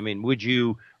 I mean, would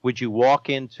you walk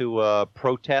into a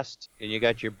protest and you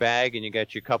got your bag and you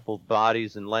got your couple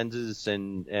bodies and lenses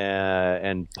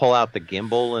and pull out the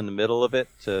gimbal in the middle of it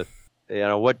to,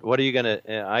 what are you gonna?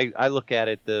 I look at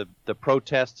it. The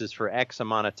protest is for X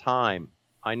amount of time.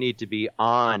 I need to be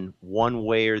on one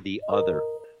way or the other.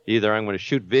 Either I'm going to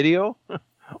shoot video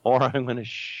or I'm going to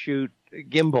shoot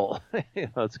gimbal.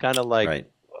 It's kind of like. Right.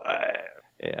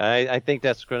 I think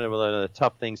that's one of the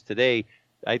tough things today.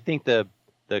 I think the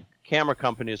camera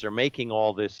companies are making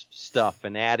all this stuff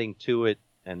and adding to it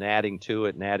and adding to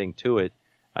it and adding to it.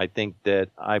 I think that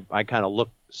I kind of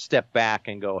step back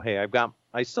and go, hey,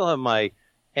 I still have my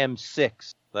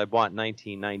M6 that I bought in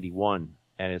 1991,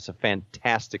 and it's a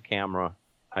fantastic camera.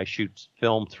 I shoot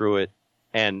film through it,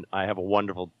 and I have a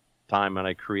wonderful time, and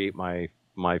I create my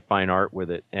fine art with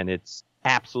it, and it's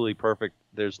absolutely perfect.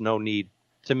 There's no need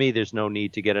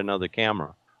to get another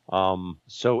camera.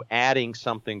 So adding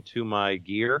something to my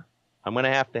gear, I'm going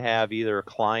to have either a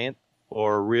client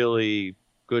or a really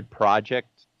good project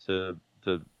to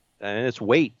and it's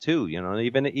weight too,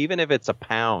 even if it's a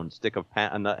pound, stick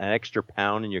an extra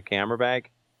pound in your camera bag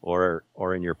or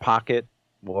in your pocket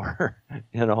or,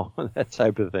 that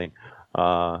type of thing.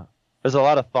 There's a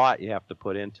lot of thought you have to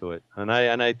put into it. And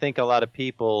I think a lot of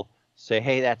people say,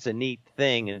 hey, that's a neat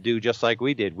thing, and do just like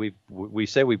we did. We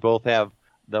say we both have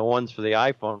the ones for the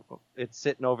iPhone. It's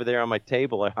sitting over there on my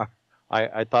table.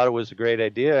 I thought it was a great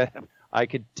idea. I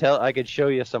could show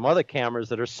you some other cameras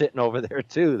that are sitting over there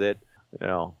too that,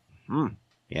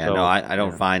 Yeah, so, no, I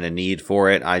don't find a need for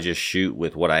it. I just shoot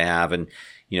with what I have. And,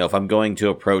 if I'm going to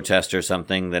a protest or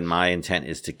something, then my intent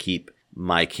is to keep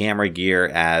my camera gear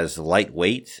as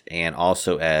lightweight and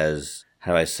also as,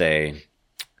 how do I say,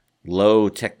 low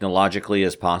technologically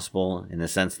as possible, in the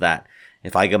sense that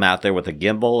if I come out there with a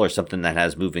gimbal or something that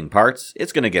has moving parts,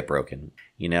 it's going to get broken.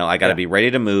 I got to be ready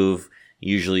to move,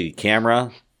 usually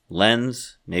camera,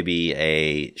 lens, maybe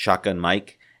a shotgun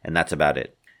mic, and that's about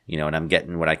it. And I'm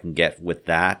getting what I can get with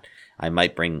that. I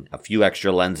might bring a few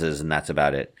extra lenses, and that's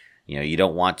about it. You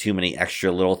don't want too many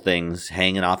extra little things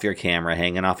hanging off your camera,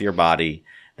 hanging off your body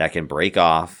that can break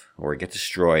off or get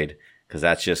destroyed, because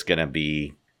that's just going to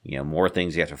be, more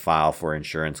things you have to file for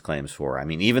insurance claims for. I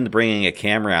mean, even bringing a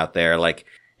camera out there, like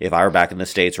if I were back in the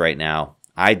States right now,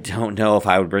 I don't know if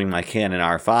I would bring my Canon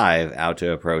R5 out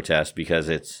to a protest, because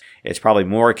it's probably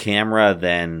more camera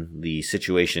than the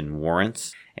situation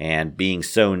warrants. And being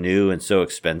so new and so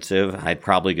expensive, I'd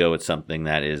probably go with something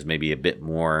that is maybe a bit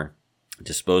more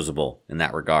disposable in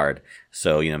that regard.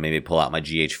 So, maybe pull out my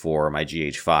GH4 or my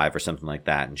GH5 or something like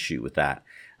that and shoot with that.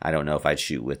 I don't know if I'd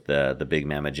shoot with the big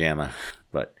Mama Jamma,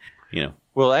 but,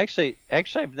 Well, actually,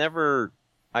 I've never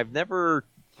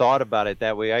thought about it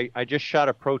that way. I just shot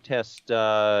a protest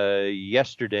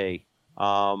yesterday,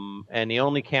 and the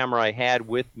only camera I had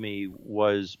with me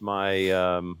was my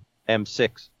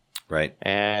M6. Right.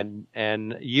 And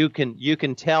you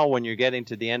can tell when you're getting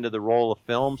to the end of the roll of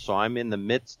film, so I'm in the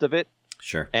midst of it.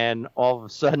 Sure. And all of a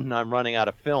sudden I'm running out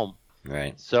of film.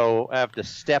 Right. So I have to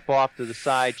step off to the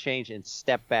side, change, and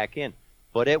step back in.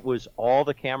 But it was all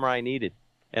the camera I needed.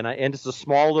 And it's a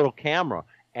small little camera.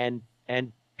 And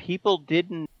people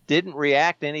didn't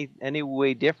react any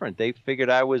way different. They figured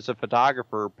I was a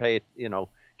photographer.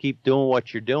 Keep doing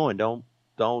what you're doing. Don't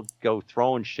go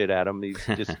throwing shit at them.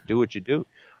 Just do what you do.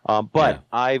 But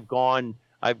I've gone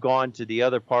to the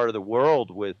other part of the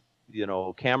world with,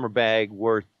 a camera bag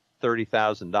worth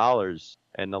 $30,000.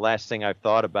 And the last thing I've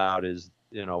thought about is,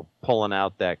 pulling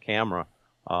out that camera,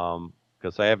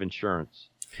 because I have insurance.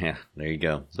 Yeah, there you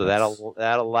go. So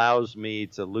that allows me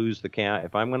to lose the camera.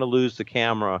 If I'm going to lose the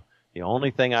camera, the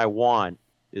only thing I want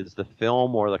is the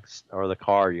film or the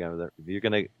card. If you're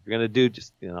gonna do,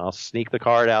 just I'll sneak the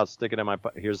card out, stick it in my.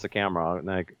 Here's the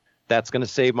camera. That's going to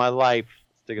save my life.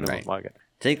 Stick it in my pocket.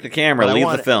 Take the camera, leave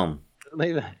the film.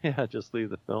 Just leave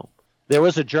the film. There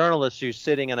was a journalist who's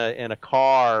sitting in a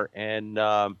car, and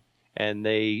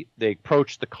they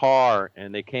approached the car,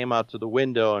 and they came out to the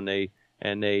window, and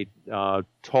they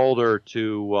told her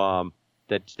to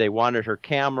that they wanted her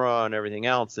camera and everything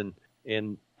else,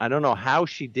 and I don't know how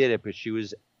she did it, but she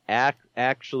was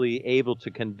actually able to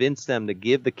convince them to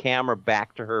give the camera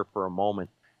back to her for a moment,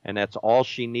 and that's all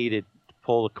she needed to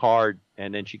pull the card,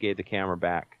 and then she gave the camera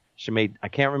back. I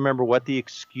can't remember what the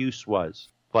excuse was,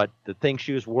 but the thing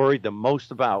she was worried the most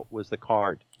about was the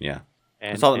card. Yeah.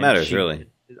 That's all that matters, really.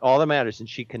 All that matters. And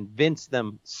she convinced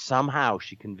them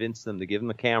to give them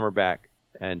the camera back,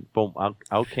 and boom,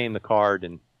 out came the card,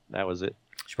 and that was it.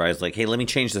 She probably was like, hey, let me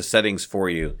change the settings for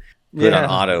you. Put it on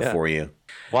auto for you.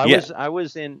 Well, I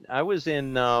was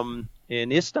in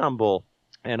Istanbul,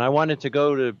 and I wanted to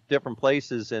go to different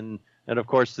places, and And of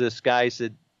course, this guy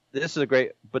said, "This is a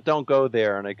great, but don't go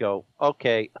there." And I go,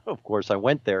 "Okay." Of course, I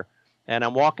went there, and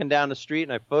I'm walking down the street,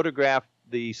 and I photographed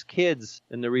these kids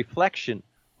in the reflection.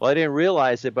 Well, I didn't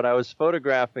realize it, but I was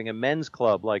photographing a men's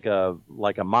club, like a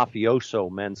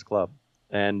mafioso men's club.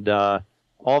 And all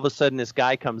of a sudden, this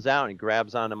guy comes out and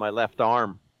grabs onto my left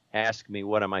arm, asking me,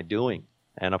 "What am I doing?"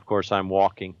 And of course, I'm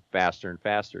walking faster and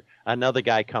faster. Another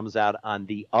guy comes out on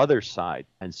the other side,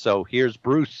 and so here's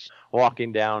Bruce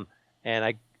walking down.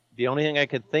 And the only thing I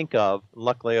could think of,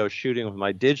 luckily I was shooting with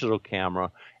my digital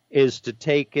camera, is to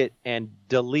take it and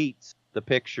delete the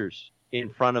pictures in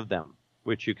front of them,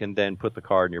 which you can then put the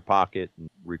card in your pocket and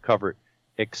recover it.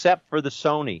 Except for the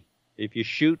Sony. If you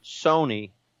shoot Sony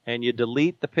and you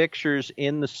delete the pictures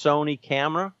in the Sony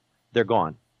camera, they're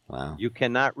gone. Wow. You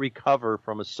cannot recover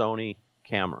from a Sony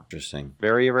camera. Interesting.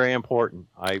 Very, very important.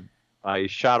 I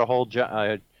shot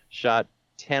I shot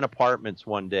 10 apartments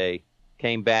one day.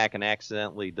 Came back and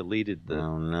accidentally deleted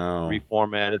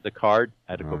reformatted the card.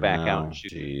 I had to go back out and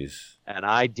shoot. Jeez. And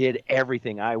I did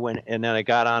everything. I went, and then I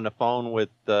got on the phone with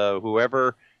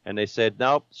whoever, and they said,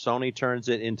 "Nope, Sony turns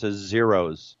it into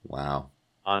zeros." Wow.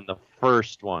 On the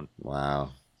first one.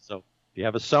 Wow. So if you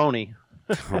have a Sony,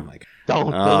 oh my God.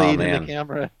 don't delete in the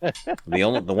camera.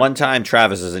 the one time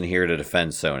Travis isn't here to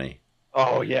defend Sony.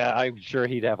 Oh yeah, I'm sure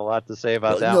he'd have a lot to say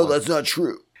about that. No, one. that's not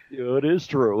true. It is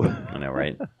true. I know,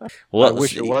 right? Well, I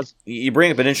wish it was. You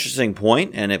bring up an interesting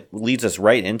point, and it leads us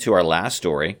right into our last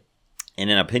story. In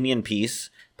an opinion piece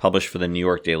published for the New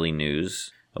York Daily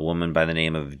News, a woman by the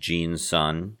name of Jean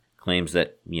Sun claims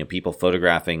that people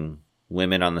photographing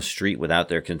women on the street without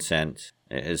their consent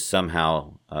is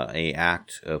somehow a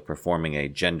act of performing a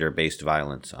gender-based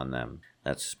violence on them.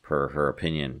 That's per her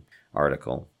opinion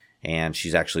article. And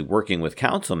she's actually working with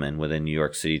councilmen within New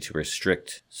York City to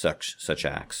restrict such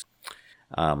acts.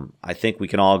 I think we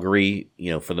can all agree,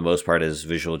 for the most part as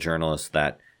visual journalists,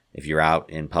 that if you're out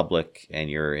in public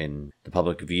and you're in the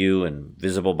public view and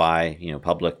visible by,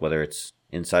 public, whether it's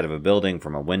inside of a building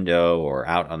from a window or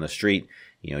out on the street,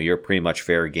 you're pretty much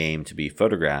fair game to be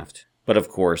photographed. But of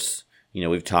course,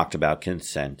 we've talked about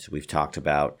consent. We've talked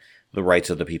about the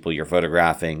rights of the people you're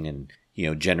photographing, and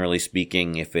generally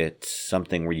speaking, if it's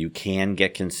something where you can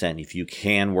get consent, if you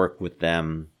can work with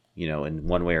them, in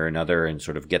one way or another and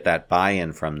sort of get that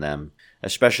buy-in from them,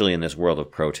 especially in this world of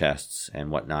protests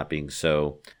and whatnot being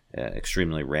so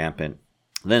extremely rampant,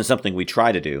 then it's something we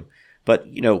try to do. But,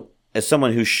 as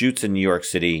someone who shoots in New York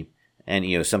City and,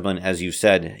 someone, as you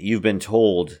said, you've been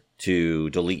told to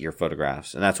delete your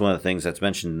photographs. And that's one of the things that's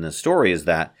mentioned in the story, is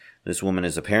that this woman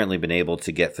has apparently been able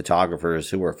to get photographers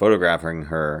who are photographing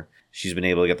her. She's been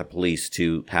able to get the police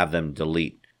to have them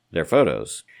delete their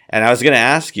photos. And I was going to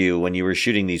ask you, when you were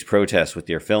shooting these protests with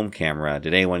your film camera,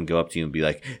 did anyone go up to you and be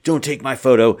like, "Don't take my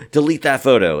photo, delete that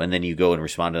photo"? And then you go and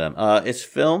respond to them, "It's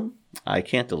film, I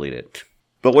can't delete it."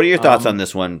 But what are your thoughts on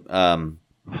this one,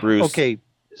 Bruce? Okay,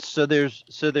 so there's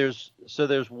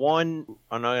one.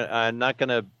 I'm not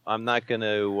gonna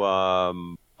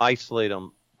isolate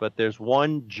them. But there's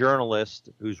one journalist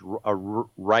who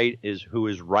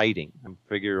is writing. I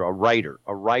figure a writer.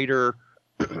 A writer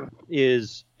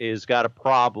is got a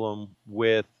problem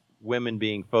with women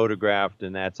being photographed,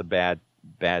 and that's a bad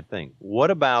thing. What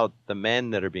about the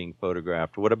men that are being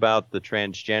photographed? What about the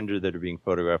transgender that are being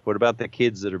photographed? What about the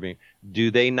kids that are being? Do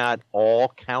they not all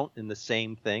count in the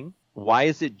same thing? Why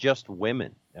is it just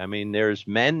women? I mean, there's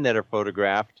men that are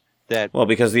photographed that. Well,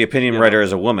 because the opinion writer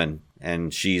is a woman.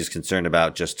 And she's concerned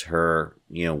about just her,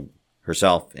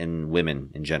 herself and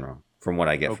women in general, from what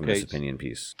I get from this opinion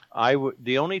piece.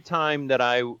 The only time that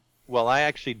I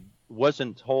actually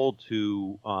wasn't told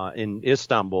to, in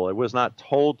Istanbul, I was not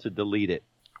told to delete it.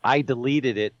 I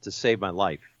deleted it to save my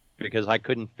life because I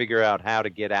couldn't figure out how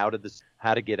to get out of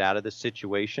this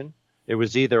situation. It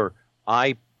was either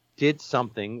I did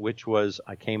something, which was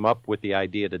I came up with the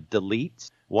idea to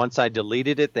delete. Once I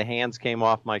deleted it, the hands came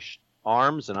off my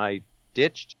arms and I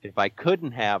ditched. If I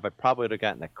couldn't have, I probably would have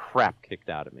gotten the crap kicked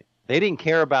out of me. They didn't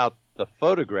care about the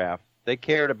photograph. They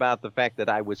cared about the fact that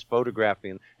I was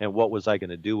photographing and what was I going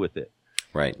to do with it.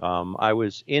 Right. I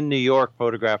was in New York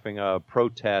photographing a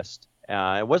protest.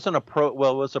 It wasn't it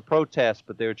was a protest,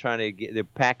 but they were trying to the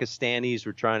Pakistanis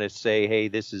were trying to say, "Hey,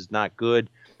 this is not good."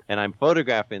 And I'm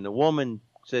photographing. The woman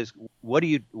says, "What are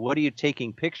you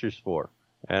taking pictures for?"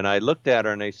 And I looked at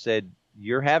her and I said,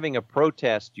 "You're having a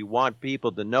protest. You want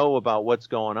people to know about what's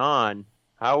going on.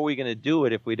 How are we going to do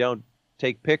it if we don't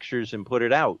take pictures and put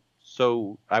it out?"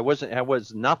 So I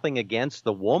was nothing against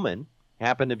the woman.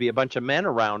 Happened to be a bunch of men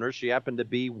around her. She happened to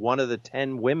be one of the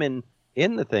 10 women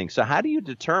in the thing. So how do you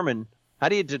determine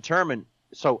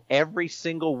So every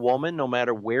single woman, no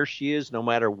matter where she is, no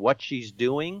matter what she's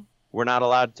doing, we're not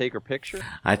allowed to take her picture?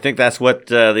 I think that's what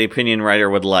the opinion writer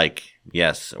would like.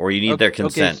 Yes, or you need their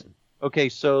consent. Okay,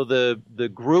 so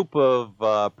the group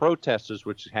of protesters,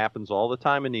 which happens all the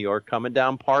time in New York, coming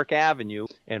down Park Avenue,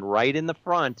 and right in the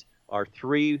front are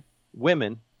 3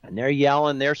 women, and they're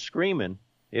yelling, they're screaming.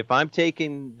 If I'm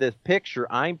taking the picture,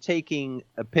 I'm taking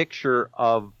a picture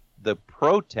of the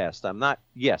protest. I'm not,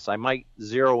 yes, I might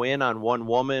zero in on one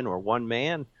woman or one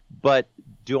man, but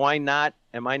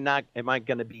am I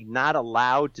going to be not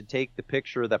allowed to take the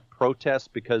picture of the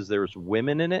protest because there's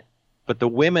women in it? But the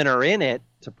women are in it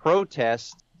to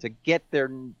protest, to get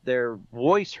their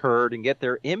voice heard and get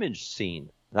their image seen.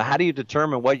 Now, how do you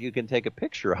determine what you can take a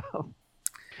picture of?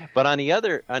 But on the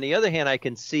other hand, I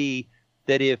can see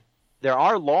that if there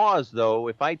are laws, though,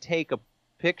 if I take a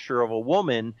picture of a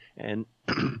woman and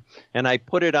and I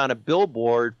put it on a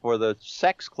billboard for the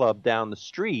sex club down the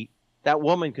street, that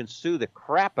woman can sue the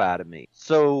crap out of me.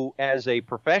 So as a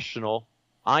professional,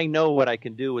 I know what I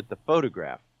can do with the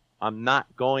photograph. I'm not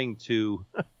going to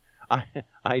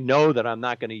I know that I'm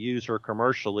not going to use her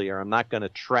commercially, or I'm not going to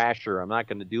trash her. I'm not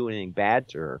going to do anything bad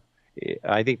to her.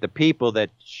 I think the people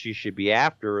that she should be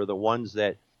after are the ones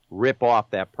that rip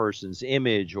off that person's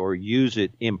image or use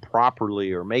it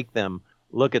improperly or make them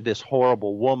look at this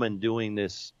horrible woman doing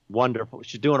this wonderful.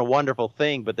 She's doing a wonderful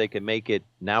thing, but they can make it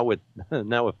now with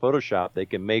Photoshop. They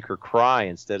can make her cry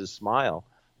instead of smile.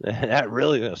 That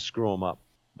really gonna screw them up.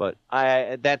 But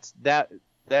that's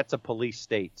a police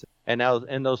state, and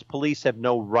those police have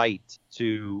no right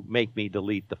to make me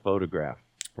delete the photograph.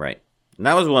 Right. And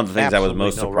that was one of the things I was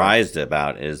most surprised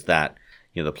about, is that,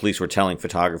 the police were telling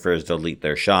photographers to delete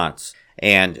their shots.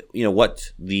 And,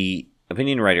 what the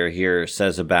opinion writer here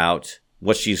says about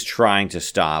what she's trying to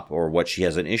stop or what she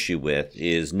has an issue with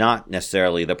is not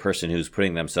necessarily the person who's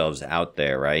putting themselves out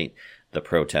there, right? The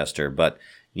protester, but,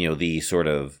 the sort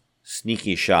of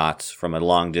sneaky shots from a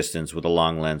long distance with a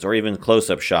long lens, or even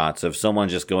close-up shots of someone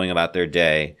just going about their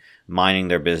day, minding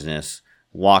their business,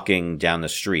 walking down the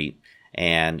street,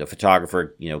 and a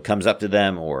photographer, comes up to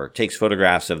them or takes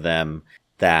photographs of them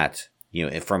that,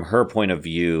 from her point of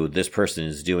view, this person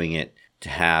is doing it to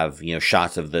have,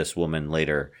 shots of this woman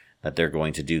later that they're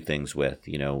going to do things with,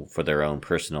 for their own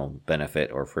personal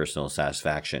benefit or personal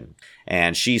satisfaction.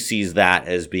 And she sees that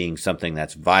as being something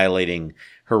that's violating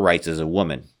her rights as a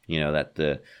woman,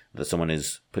 that someone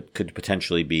could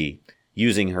potentially be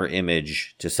using her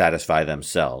image to satisfy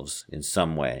themselves in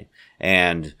some way.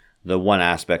 And the one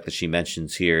aspect that she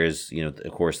mentions here is,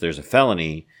 of course, there's a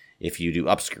felony if you do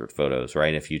upskirt photos,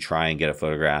 right? If you try and get a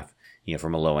photograph,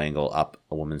 from a low angle up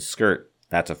a woman's skirt,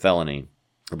 that's a felony.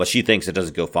 But she thinks it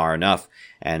doesn't go far enough,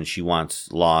 and she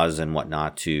wants laws and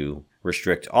whatnot to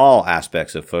restrict all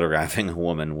aspects of photographing a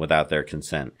woman without their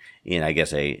consent in, I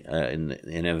guess, in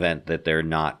an event that they're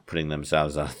not putting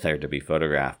themselves out there to be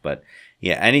photographed. But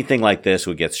yeah, anything like this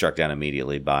would get struck down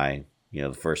immediately by,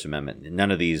 the First Amendment.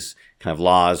 None of these kind of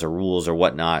laws or rules or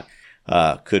whatnot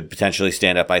could potentially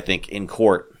stand up, I think, in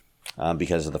court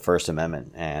because of the First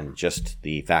Amendment, and just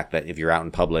the fact that if you're out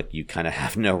in public, you kind of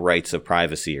have no rights of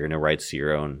privacy or no rights to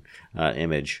your own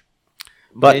image.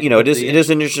 But, it is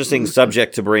an interesting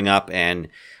subject to bring up, and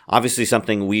obviously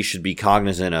something we should be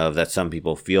cognizant of, that some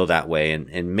people feel that way.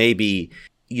 And maybe,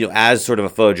 as sort of a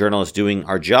photojournalist doing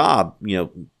our job,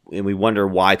 and we wonder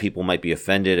why people might be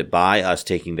offended by us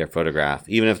taking their photograph,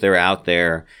 even if they're out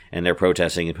there and they're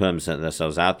protesting and putting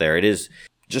themselves out there. It is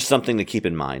just something to keep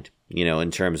in mind,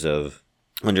 in terms of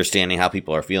understanding how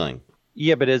people are feeling.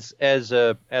 Yeah, but as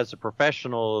a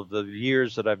professional of the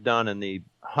years that I've done, and the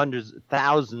hundreds,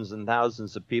 thousands and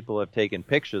thousands of people have taken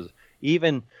pictures,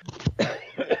 even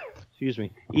excuse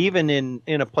me, even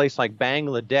in a place like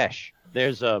Bangladesh,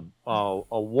 there's a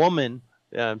woman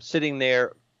sitting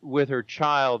there with her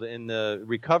child in the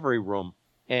recovery room,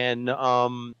 and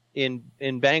in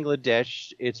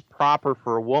Bangladesh, it's proper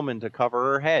for a woman to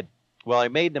cover her head. Well, I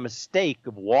made the mistake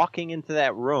of walking into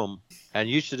that room, and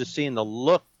you should have seen the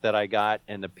look that I got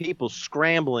and the people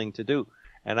scrambling to do.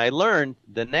 And I learned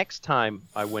the next time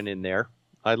I went in there,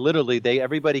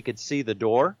 everybody could see the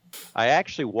door. I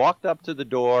actually walked up to the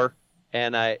door,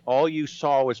 and all you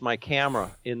saw was my camera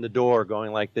in the door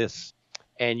going like this.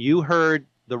 And you heard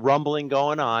the rumbling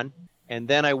going on, and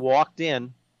then I walked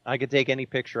in. I could take any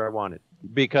picture I wanted,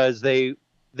 because they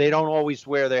don't always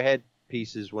wear their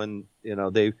headpieces when,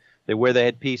 they wear the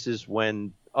headpieces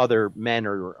when other men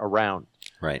are around.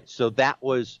 Right. So that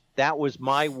was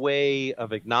my way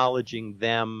of acknowledging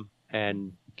them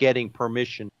and getting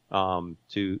permission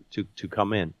to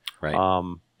come in. Right.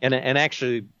 And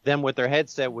actually, them with their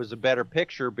headset was a better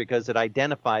picture because it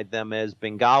identified them as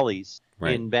Bengalis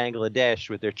in Bangladesh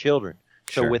with their children.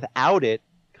 So without it,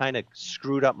 kind of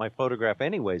screwed up my photograph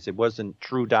anyways. It wasn't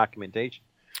true documentation.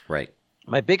 Right.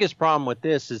 My biggest problem with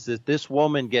this is that this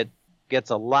woman gets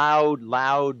a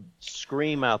loud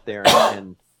scream out there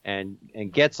and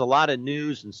gets a lot of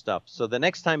news and stuff. So the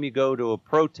next time you go to a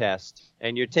protest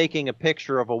and you're taking a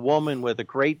picture of a woman with a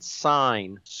great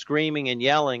sign screaming and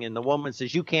yelling, and the woman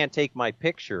says, "You can't take my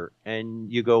picture,"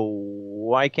 and you go,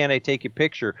 "Why can't I take your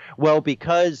picture?" Well,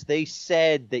 because they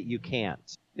said that you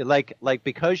can't. Like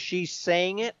because she's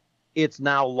saying it, it's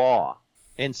now law.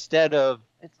 Instead of,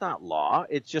 it's not law,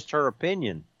 it's just her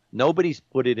opinion. Nobody's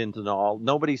put it into law.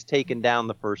 Nobody's taken down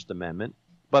the First Amendment.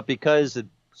 But because of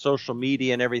social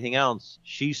media and everything else,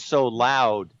 she's so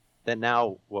loud that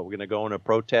now, we're going to go in a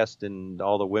protest and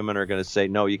all the women are going to say,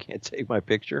 "No, you can't take my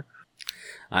picture."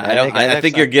 I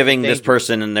think you're giving this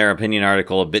person in their opinion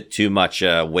article a bit too much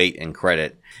weight and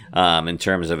credit in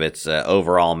terms of its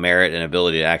overall merit and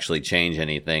ability to actually change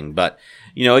anything. But,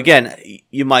 again,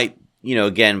 you might,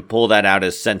 again, pull that out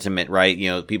as sentiment,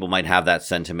 right? People might have that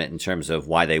sentiment in terms of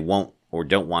why they won't or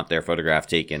don't want their photograph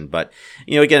taken. But,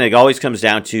 again, it always comes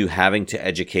down to having to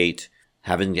educate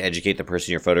the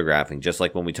person you're photographing. Just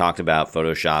like when we talked about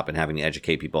Photoshop and having to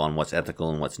educate people on what's ethical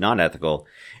and what's not ethical,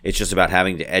 it's just about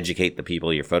having to educate the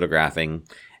people you're photographing.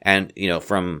 And,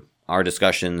 from our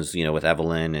discussions, with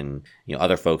Evelyn and,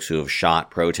 other folks who have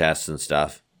shot protests and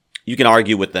stuff, you can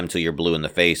argue with them till you're blue in the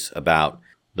face about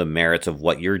the merits of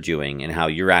what you're doing and how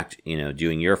you're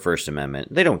doing your First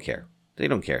Amendment. They don't care. They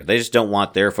don't care. They just don't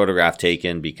want their photograph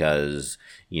taken because,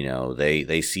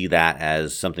 they see that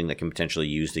as something that can potentially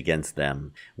be used against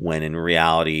them, when in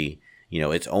reality,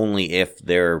 it's only if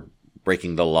they're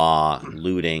breaking the law,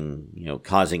 looting,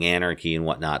 causing anarchy and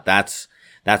whatnot. That's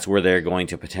where they're going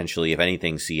to potentially, if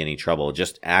anything, see any trouble.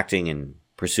 Just acting and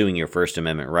pursuing your First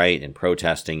Amendment right and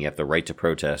protesting. You have the right to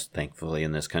protest, thankfully,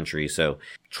 in this country. So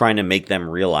trying to make them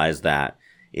realize that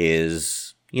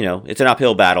is, it's an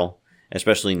uphill battle,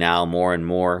 especially now more and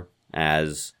more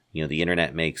as, the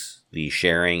internet makes the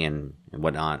sharing and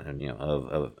whatnot, and,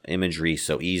 of imagery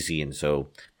so easy and so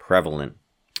prevalent.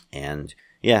 And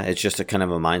yeah, it's just a kind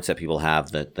of a mindset people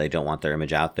have that they don't want their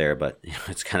image out there, but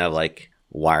it's kind of like,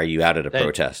 why are you out at a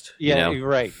protest? Yeah, you're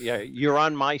right. Yeah, you're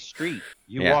on my street.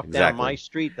 You walk down my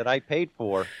street that I paid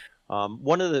for.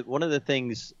 One of the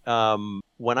things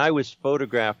when I was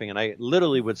photographing, and I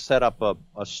literally would set up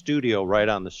a studio right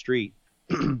on the street,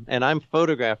 and I'm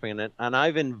photographing it, and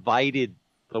I've invited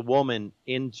the woman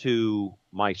into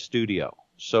my studio.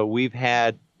 So we've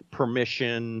had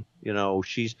permission.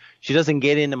 She doesn't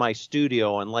get into my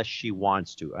studio unless she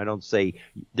wants to. I don't say,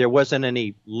 there wasn't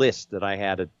any list that I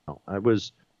had. I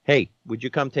was, "Hey, would you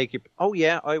come take your?" "Oh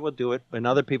yeah, I will do it." And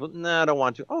other people, "No, I don't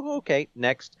want to." "Oh, okay,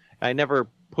 next." I never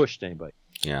pushed anybody.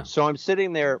 Yeah. So I'm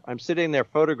sitting there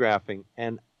photographing,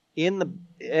 and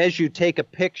as you take a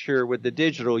picture with the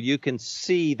digital, you can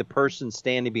see the person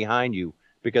standing behind you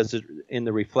because in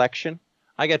the reflection.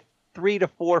 I got 3 to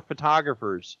 4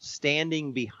 photographers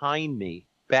standing behind me.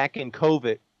 Back in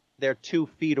COVID, they're 2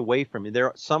 feet away from me.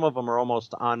 Some of them are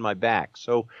almost on my back.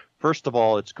 So first of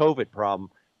all, it's COVID problem,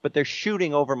 but they're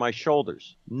shooting over my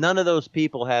shoulders. None of those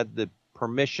people had the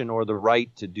permission or the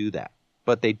right to do that,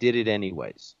 but they did it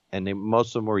anyways. And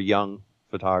most of them were young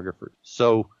photographers.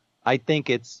 So I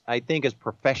think it's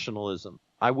professionalism.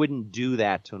 I wouldn't do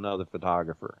that to another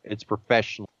photographer. It's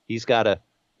professional. He's got to,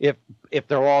 if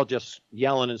they're all just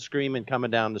yelling and screaming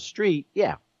coming down the street,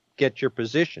 yeah, get your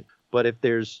position. But if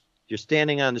you're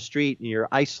standing on the street and you're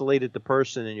isolated the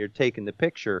person and you're taking the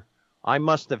picture, I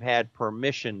must have had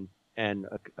permission. And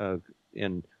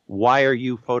why are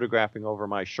you photographing over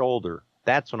my shoulder?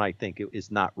 That's when I think it is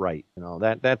not right.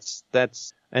 That's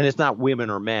and it's not women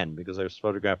or men, because I was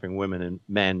photographing women and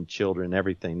men, children,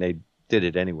 everything. They did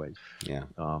it anyways. Yeah,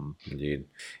 indeed.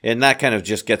 And that kind of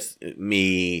just gets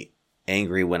me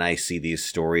angry when I see these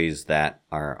stories that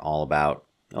are all about,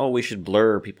 oh, we should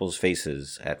blur people's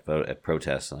faces at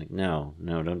protests. I'm like, no,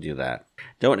 don't do that.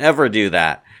 Don't ever do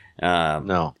that.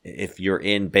 No. If you're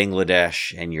in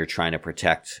Bangladesh and you're trying to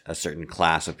protect a certain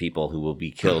class of people who will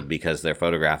be killed because their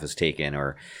photograph is taken,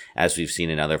 or as we've seen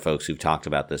in other folks who've talked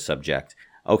about this subject,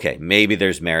 okay, maybe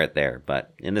there's merit there.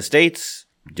 But in the States,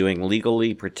 doing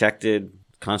legally protected,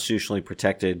 constitutionally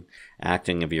protected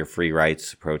acting of your free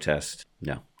rights protest,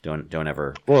 no, don't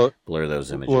ever blur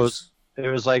those images. Well, it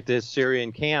was like the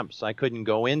Syrian camps. I couldn't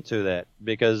go into that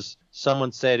because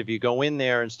someone said, if you go in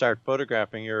there and start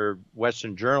photographing, you're a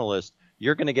Western journalist,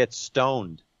 you're going to get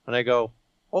stoned. And I go,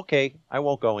 okay, I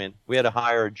won't go in. We had to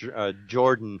hire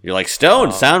Jordan. You're like,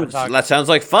 stoned. That sounds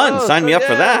like fun. Sign me up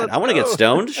for that. I want to get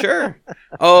stoned. Sure.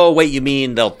 Oh, wait, you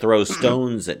mean they'll throw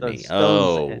stones at me?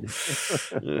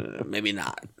 Maybe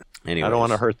not. Anyways. I don't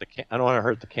want to hurt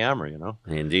the camera, you know.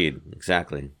 Indeed,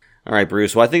 exactly. All right,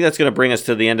 Bruce. Well, I think that's going to bring us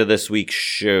to the end of this week's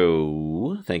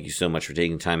show. Thank you so much for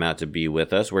taking time out to be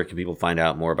with us. Where can people find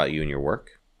out more about you and your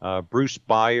work? Bruce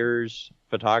Byers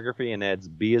Photography, and that's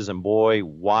B as in boy,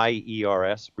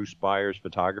 Y-E-R-S, Bruce Byers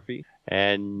Photography.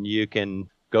 And you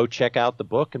can go check out the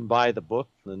book and buy the book,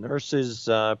 The Nurses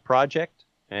Project.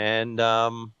 And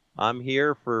I'm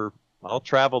here I'll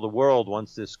travel the world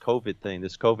once this COVID thing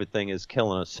is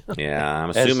killing us. Yeah,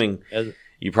 I'm assuming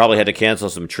you probably had to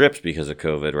cancel some trips because of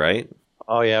COVID, right?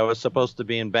 Oh, yeah, I was supposed to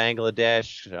be in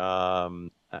Bangladesh.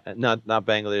 Not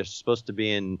Bangladesh, supposed to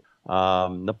be in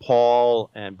Nepal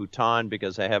and Bhutan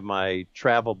because I have my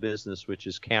travel business, which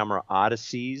is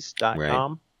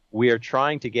CameraOdysseys.com. Right. We are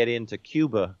trying to get into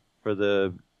Cuba for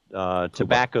the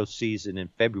tobacco season in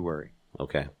February.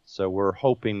 Okay. So we're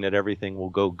hoping that everything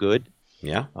will go good.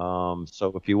 Yeah.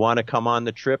 So if you want to come on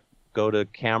the trip, go to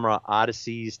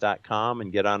CameraOdysseys.com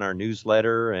and get on our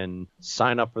newsletter and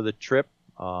sign up for the trip.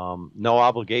 No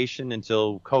obligation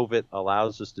until COVID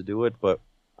allows us to do it, but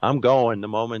I'm going the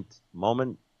moment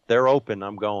they're open.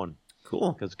 I'm going.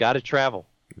 Cool. Because got to travel.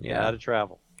 Yeah. Got to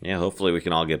travel. Yeah. Hopefully we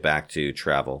can all get back to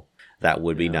travel. That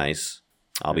would be nice.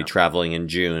 I'll be traveling in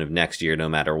June of next year, no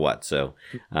matter what. So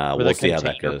we'll see how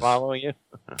that goes. Following you?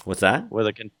 What's that? With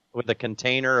a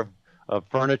container of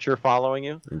furniture following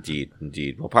you? Indeed.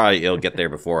 Well, it'll get there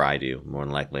before I do, more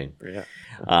than likely. Yeah.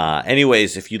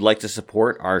 Anyways, if you'd like to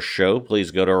support our show,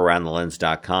 please go to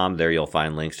AroundTheLens.com. There you'll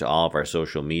find links to all of our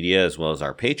social media as well as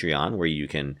our Patreon, where you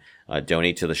can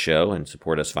donate to the show and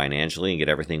support us financially and get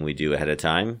everything we do ahead of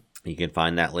time. You can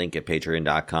find that link at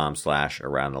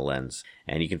patreon.com/AroundTheLens.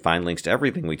 And you can find links to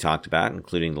everything we talked about,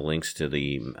 including the links to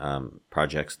the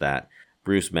projects that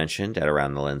Bruce mentioned at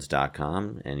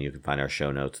AroundTheLens.com, and you can find our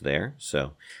show notes there.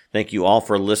 So thank you all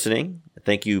for listening.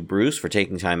 Thank you, Bruce, for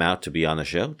taking time out to be on the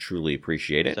show. Truly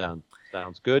appreciate it.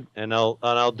 Sounds good. And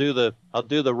I'll do the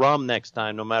rum next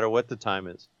time, no matter what the time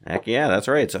is. Heck yeah, that's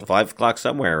right. It's at 5 o'clock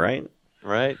somewhere, right?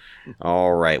 Right.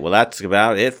 All right. Well, that's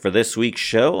about it for this week's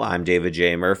show. I'm David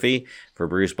J. Murphy for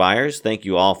Bruce Byers. Thank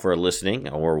you all for listening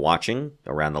or watching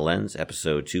Around the Lens,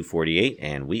 episode 248,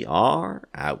 and we are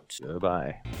out.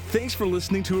 Goodbye. Thanks for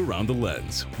listening to Around the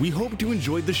Lens. We hope you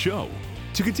enjoyed the show.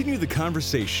 To continue the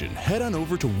conversation, head on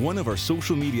over to one of our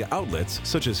social media outlets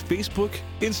such as Facebook,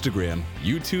 Instagram,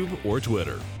 YouTube, or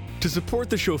Twitter. To support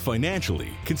the show financially,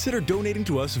 consider donating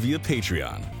to us via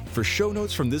Patreon. For show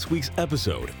notes from this week's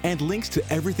episode and links to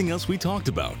everything else we talked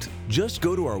about, just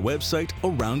go to our website,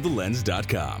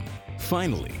 AroundTheLens.com.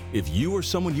 Finally, if you or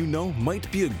someone you know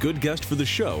might be a good guest for the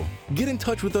show, get in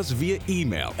touch with us via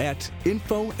email at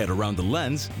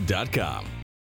info@AroundTheLens.com.